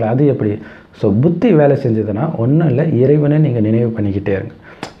படுக்கையாக இருக்கிறாங்களே அது எப்படி? ஸோ புத்தி வேலை செஞ்சதுன்னா ஒன்றும் இல்லை, இறைவனை நீங்கள் நினைவு பண்ணிக்கிட்டே இருங்க.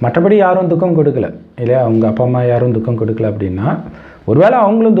 மற்றபடி யாரும் துக்கம் கொடுக்கல இல்லையா, அவங்க அப்பா அம்மா யாரும் துக்கம் கொடுக்கல அப்படின்னா, ஒருவேளை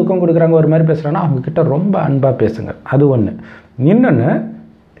அவங்களும் துக்கம் கொடுக்குறாங்க ஒரு மாதிரி பேசுகிறாங்கன்னா அவங்கக்கிட்ட ரொம்ப அன்பாக பேசுங்க. அது ஒன்று. இன்னொன்று,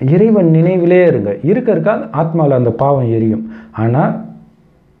 இறைவன் நினைவிலே இருங்க. இருக்க ஆத்மாவில் அந்த பாவம் எரியும். ஆனால்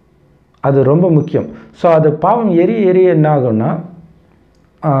அது ரொம்ப முக்கியம். ஸோ அது பாவம் எரிய என்ன ஆகும்னா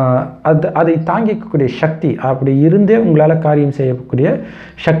அதை தாங்கிக்கக்கூடிய சக்தி அப்படி இருந்தே உங்களால் காரியம் செய்யக்கூடிய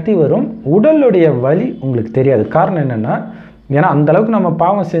சக்தி வரும். உடலுடைய வலி உங்களுக்கு தெரியாது. காரணம் என்னென்னா, ஏன்னா அந்தளவுக்கு நம்ம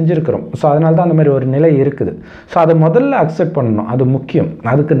பாவம் செஞ்சுருக்கிறோம். ஸோ அதனால தான் அந்த மாதிரி ஒரு நிலை இருக்குது. ஸோ அதை முதல்ல அக்செப்ட் பண்ணணும். அது முக்கியம்.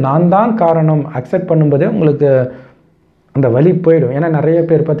 அதுக்கு நான் தான் காரணம் அக்செப்ட் பண்ணும்போதே உங்களுக்கு அந்த வலி போயிடும். ஏன்னா நிறைய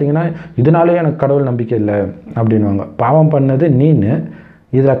பேர் பார்த்திங்கன்னா, இதனாலே எனக்கு கடவுள் நம்பிக்கை இல்லை அப்படின்வாங்க. பாவம் பண்ணது நீன்னு,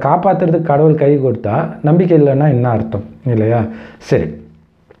 இதில் காப்பாற்றுறதுக்கு கடவுள் கை கொடுத்தா நம்பிக்கை இல்லைன்னா என்ன அர்த்தம் இல்லையா? சரி,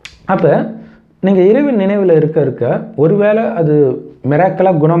 அப்போ நீங்கள் இறைவன் நினைவில் இருக்க ஒருவேளை அது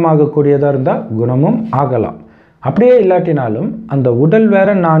மிராக்கலாக குணமாகக்கூடியதாக இருந்தால் குணமும் ஆகலாம். அப்படியே இல்லாட்டினாலும் அந்த உடல்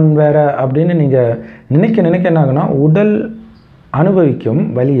வேறு நான் வேறு அப்படின்னு நீங்கள் நினைக்க என்ன ஆகுனா, உடல் அனுபவிக்கும்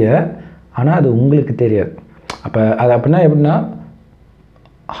வலியை, ஆனால் அது உங்களுக்கு தெரியாது. அப்போ அது எப்படின்னா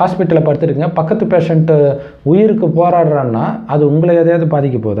ஹாஸ்பிட்டலில் படுத்துருக்குங்க, பக்கத்து பேஷண்ட்டு உயிருக்கு போராடுறான்னா அது உங்களை எதையாவது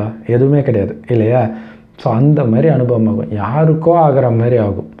பாதிக்க போதா? எதுவுமே கிடையாது இல்லையா? ஸோ அந்த மாதிரி அனுபவம் ஆகும், யாருக்கோ ஆகிற மாதிரி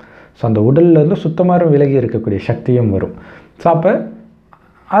ஆகும். ஸோ அந்த உடல்லேருந்து சுத்தமாக விலகி இருக்கக்கூடிய சக்தியும் வரும். ஸோ அப்போ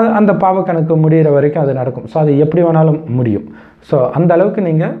அந்த பாவ கணக்கு முடிகிற வரைக்கும் அது நடக்கும். ஸோ அது எப்படி வேணாலும் முடியும். ஸோ அந்த அளவுக்கு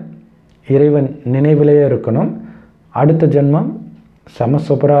நீங்கள் இறைவன் நினைவிலேயே இருக்கணும். அடுத்த ஜென்மம்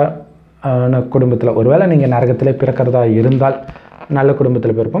சூப்பரான குடும்பத்தில், ஒருவேளை நீங்கள் நரகத்திலே பிறக்கிறதா இருந்தால் நல்ல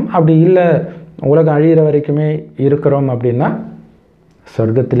குடும்பத்தில் பிறப்போம். அப்படி இல்லை, உலகம் அழிகிற வரைக்குமே இருக்கிறோம் அப்படின்னா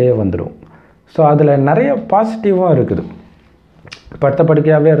சொர்க்கத்திலே வந்துடும். ஸோ அதில் நிறைய பாசிட்டிவும் இருக்குது. படுத்த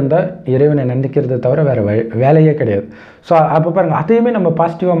படுக்கையாகவே இருந்தால் இறைவனை நினைக்கிறத தவிர வேறு வேலையே கிடையாது. ஸோ அப்போ பாருங்கள், அதையுமே நம்ம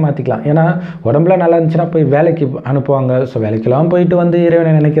பாசிட்டிவாக மாற்றிக்கலாம். ஏன்னா உடம்புல நல்லா இருந்துச்சுன்னா போய் வேலைக்கு அனுப்புவாங்க. ஸோ வேலைக்கெல்லாம் போயிட்டு வந்து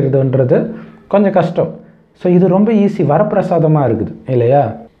இறைவனை நினைக்கிறதுன்றது கொஞ்சம் கஷ்டம். ஸோ இது ரொம்ப ஈஸி, வரப்பிரசாதமாக இருக்குது இல்லையா?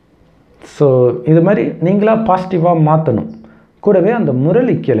 ஸோ இது மாதிரி நீங்களாக பாசிட்டிவாக மாற்றணும். கூடவே அந்த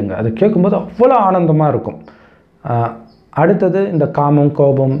முரளி கேளுங்க, அதை கேட்கும்போது அவ்வளோ ஆனந்தமாக இருக்கும். அடுத்தது, இந்த காமம்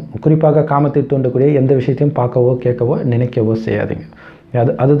கோபம், குறிப்பாக காமத்தை தூண்டக்கூடிய எந்த விஷயத்தையும் பார்க்கவோ கேட்கவோ நினைக்கவோ செய்யாதீங்க.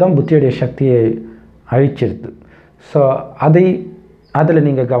 அதுதான் புத்தியுடைய சக்தியை அழிச்சிருது. ஸோ அதில்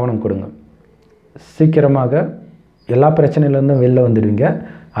நீங்கள் கவனம் கொடுங்க. சீக்கிரமாக எல்லா பிரச்சனையிலேருந்தும் வெளில வந்துடுவீங்க.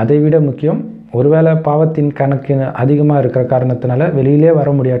 அதை விட முக்கியம், ஒருவேளை பாவத்தின் கணக்கு அதிகமாக இருக்கிற காரணத்தினால வெளியிலே வர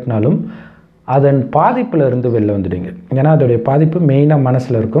முடியாட்டினாலும் அதன் பாதிப்பில் இருந்து வெளில வந்துடுவீங்க. ஏன்னா அதோடைய பாதிப்பு மெயினாக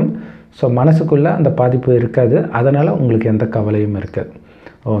மனசில் இருக்கும். ஸோ மனசுக்குள்ளே அந்த பாதிப்பு இருக்காது. அதனால் உங்களுக்கு எந்த கவலையும் இருக்காது.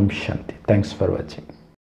 ஓம் சாந்தி. தேங்க்ஸ் ஃபார் வாட்சிங்.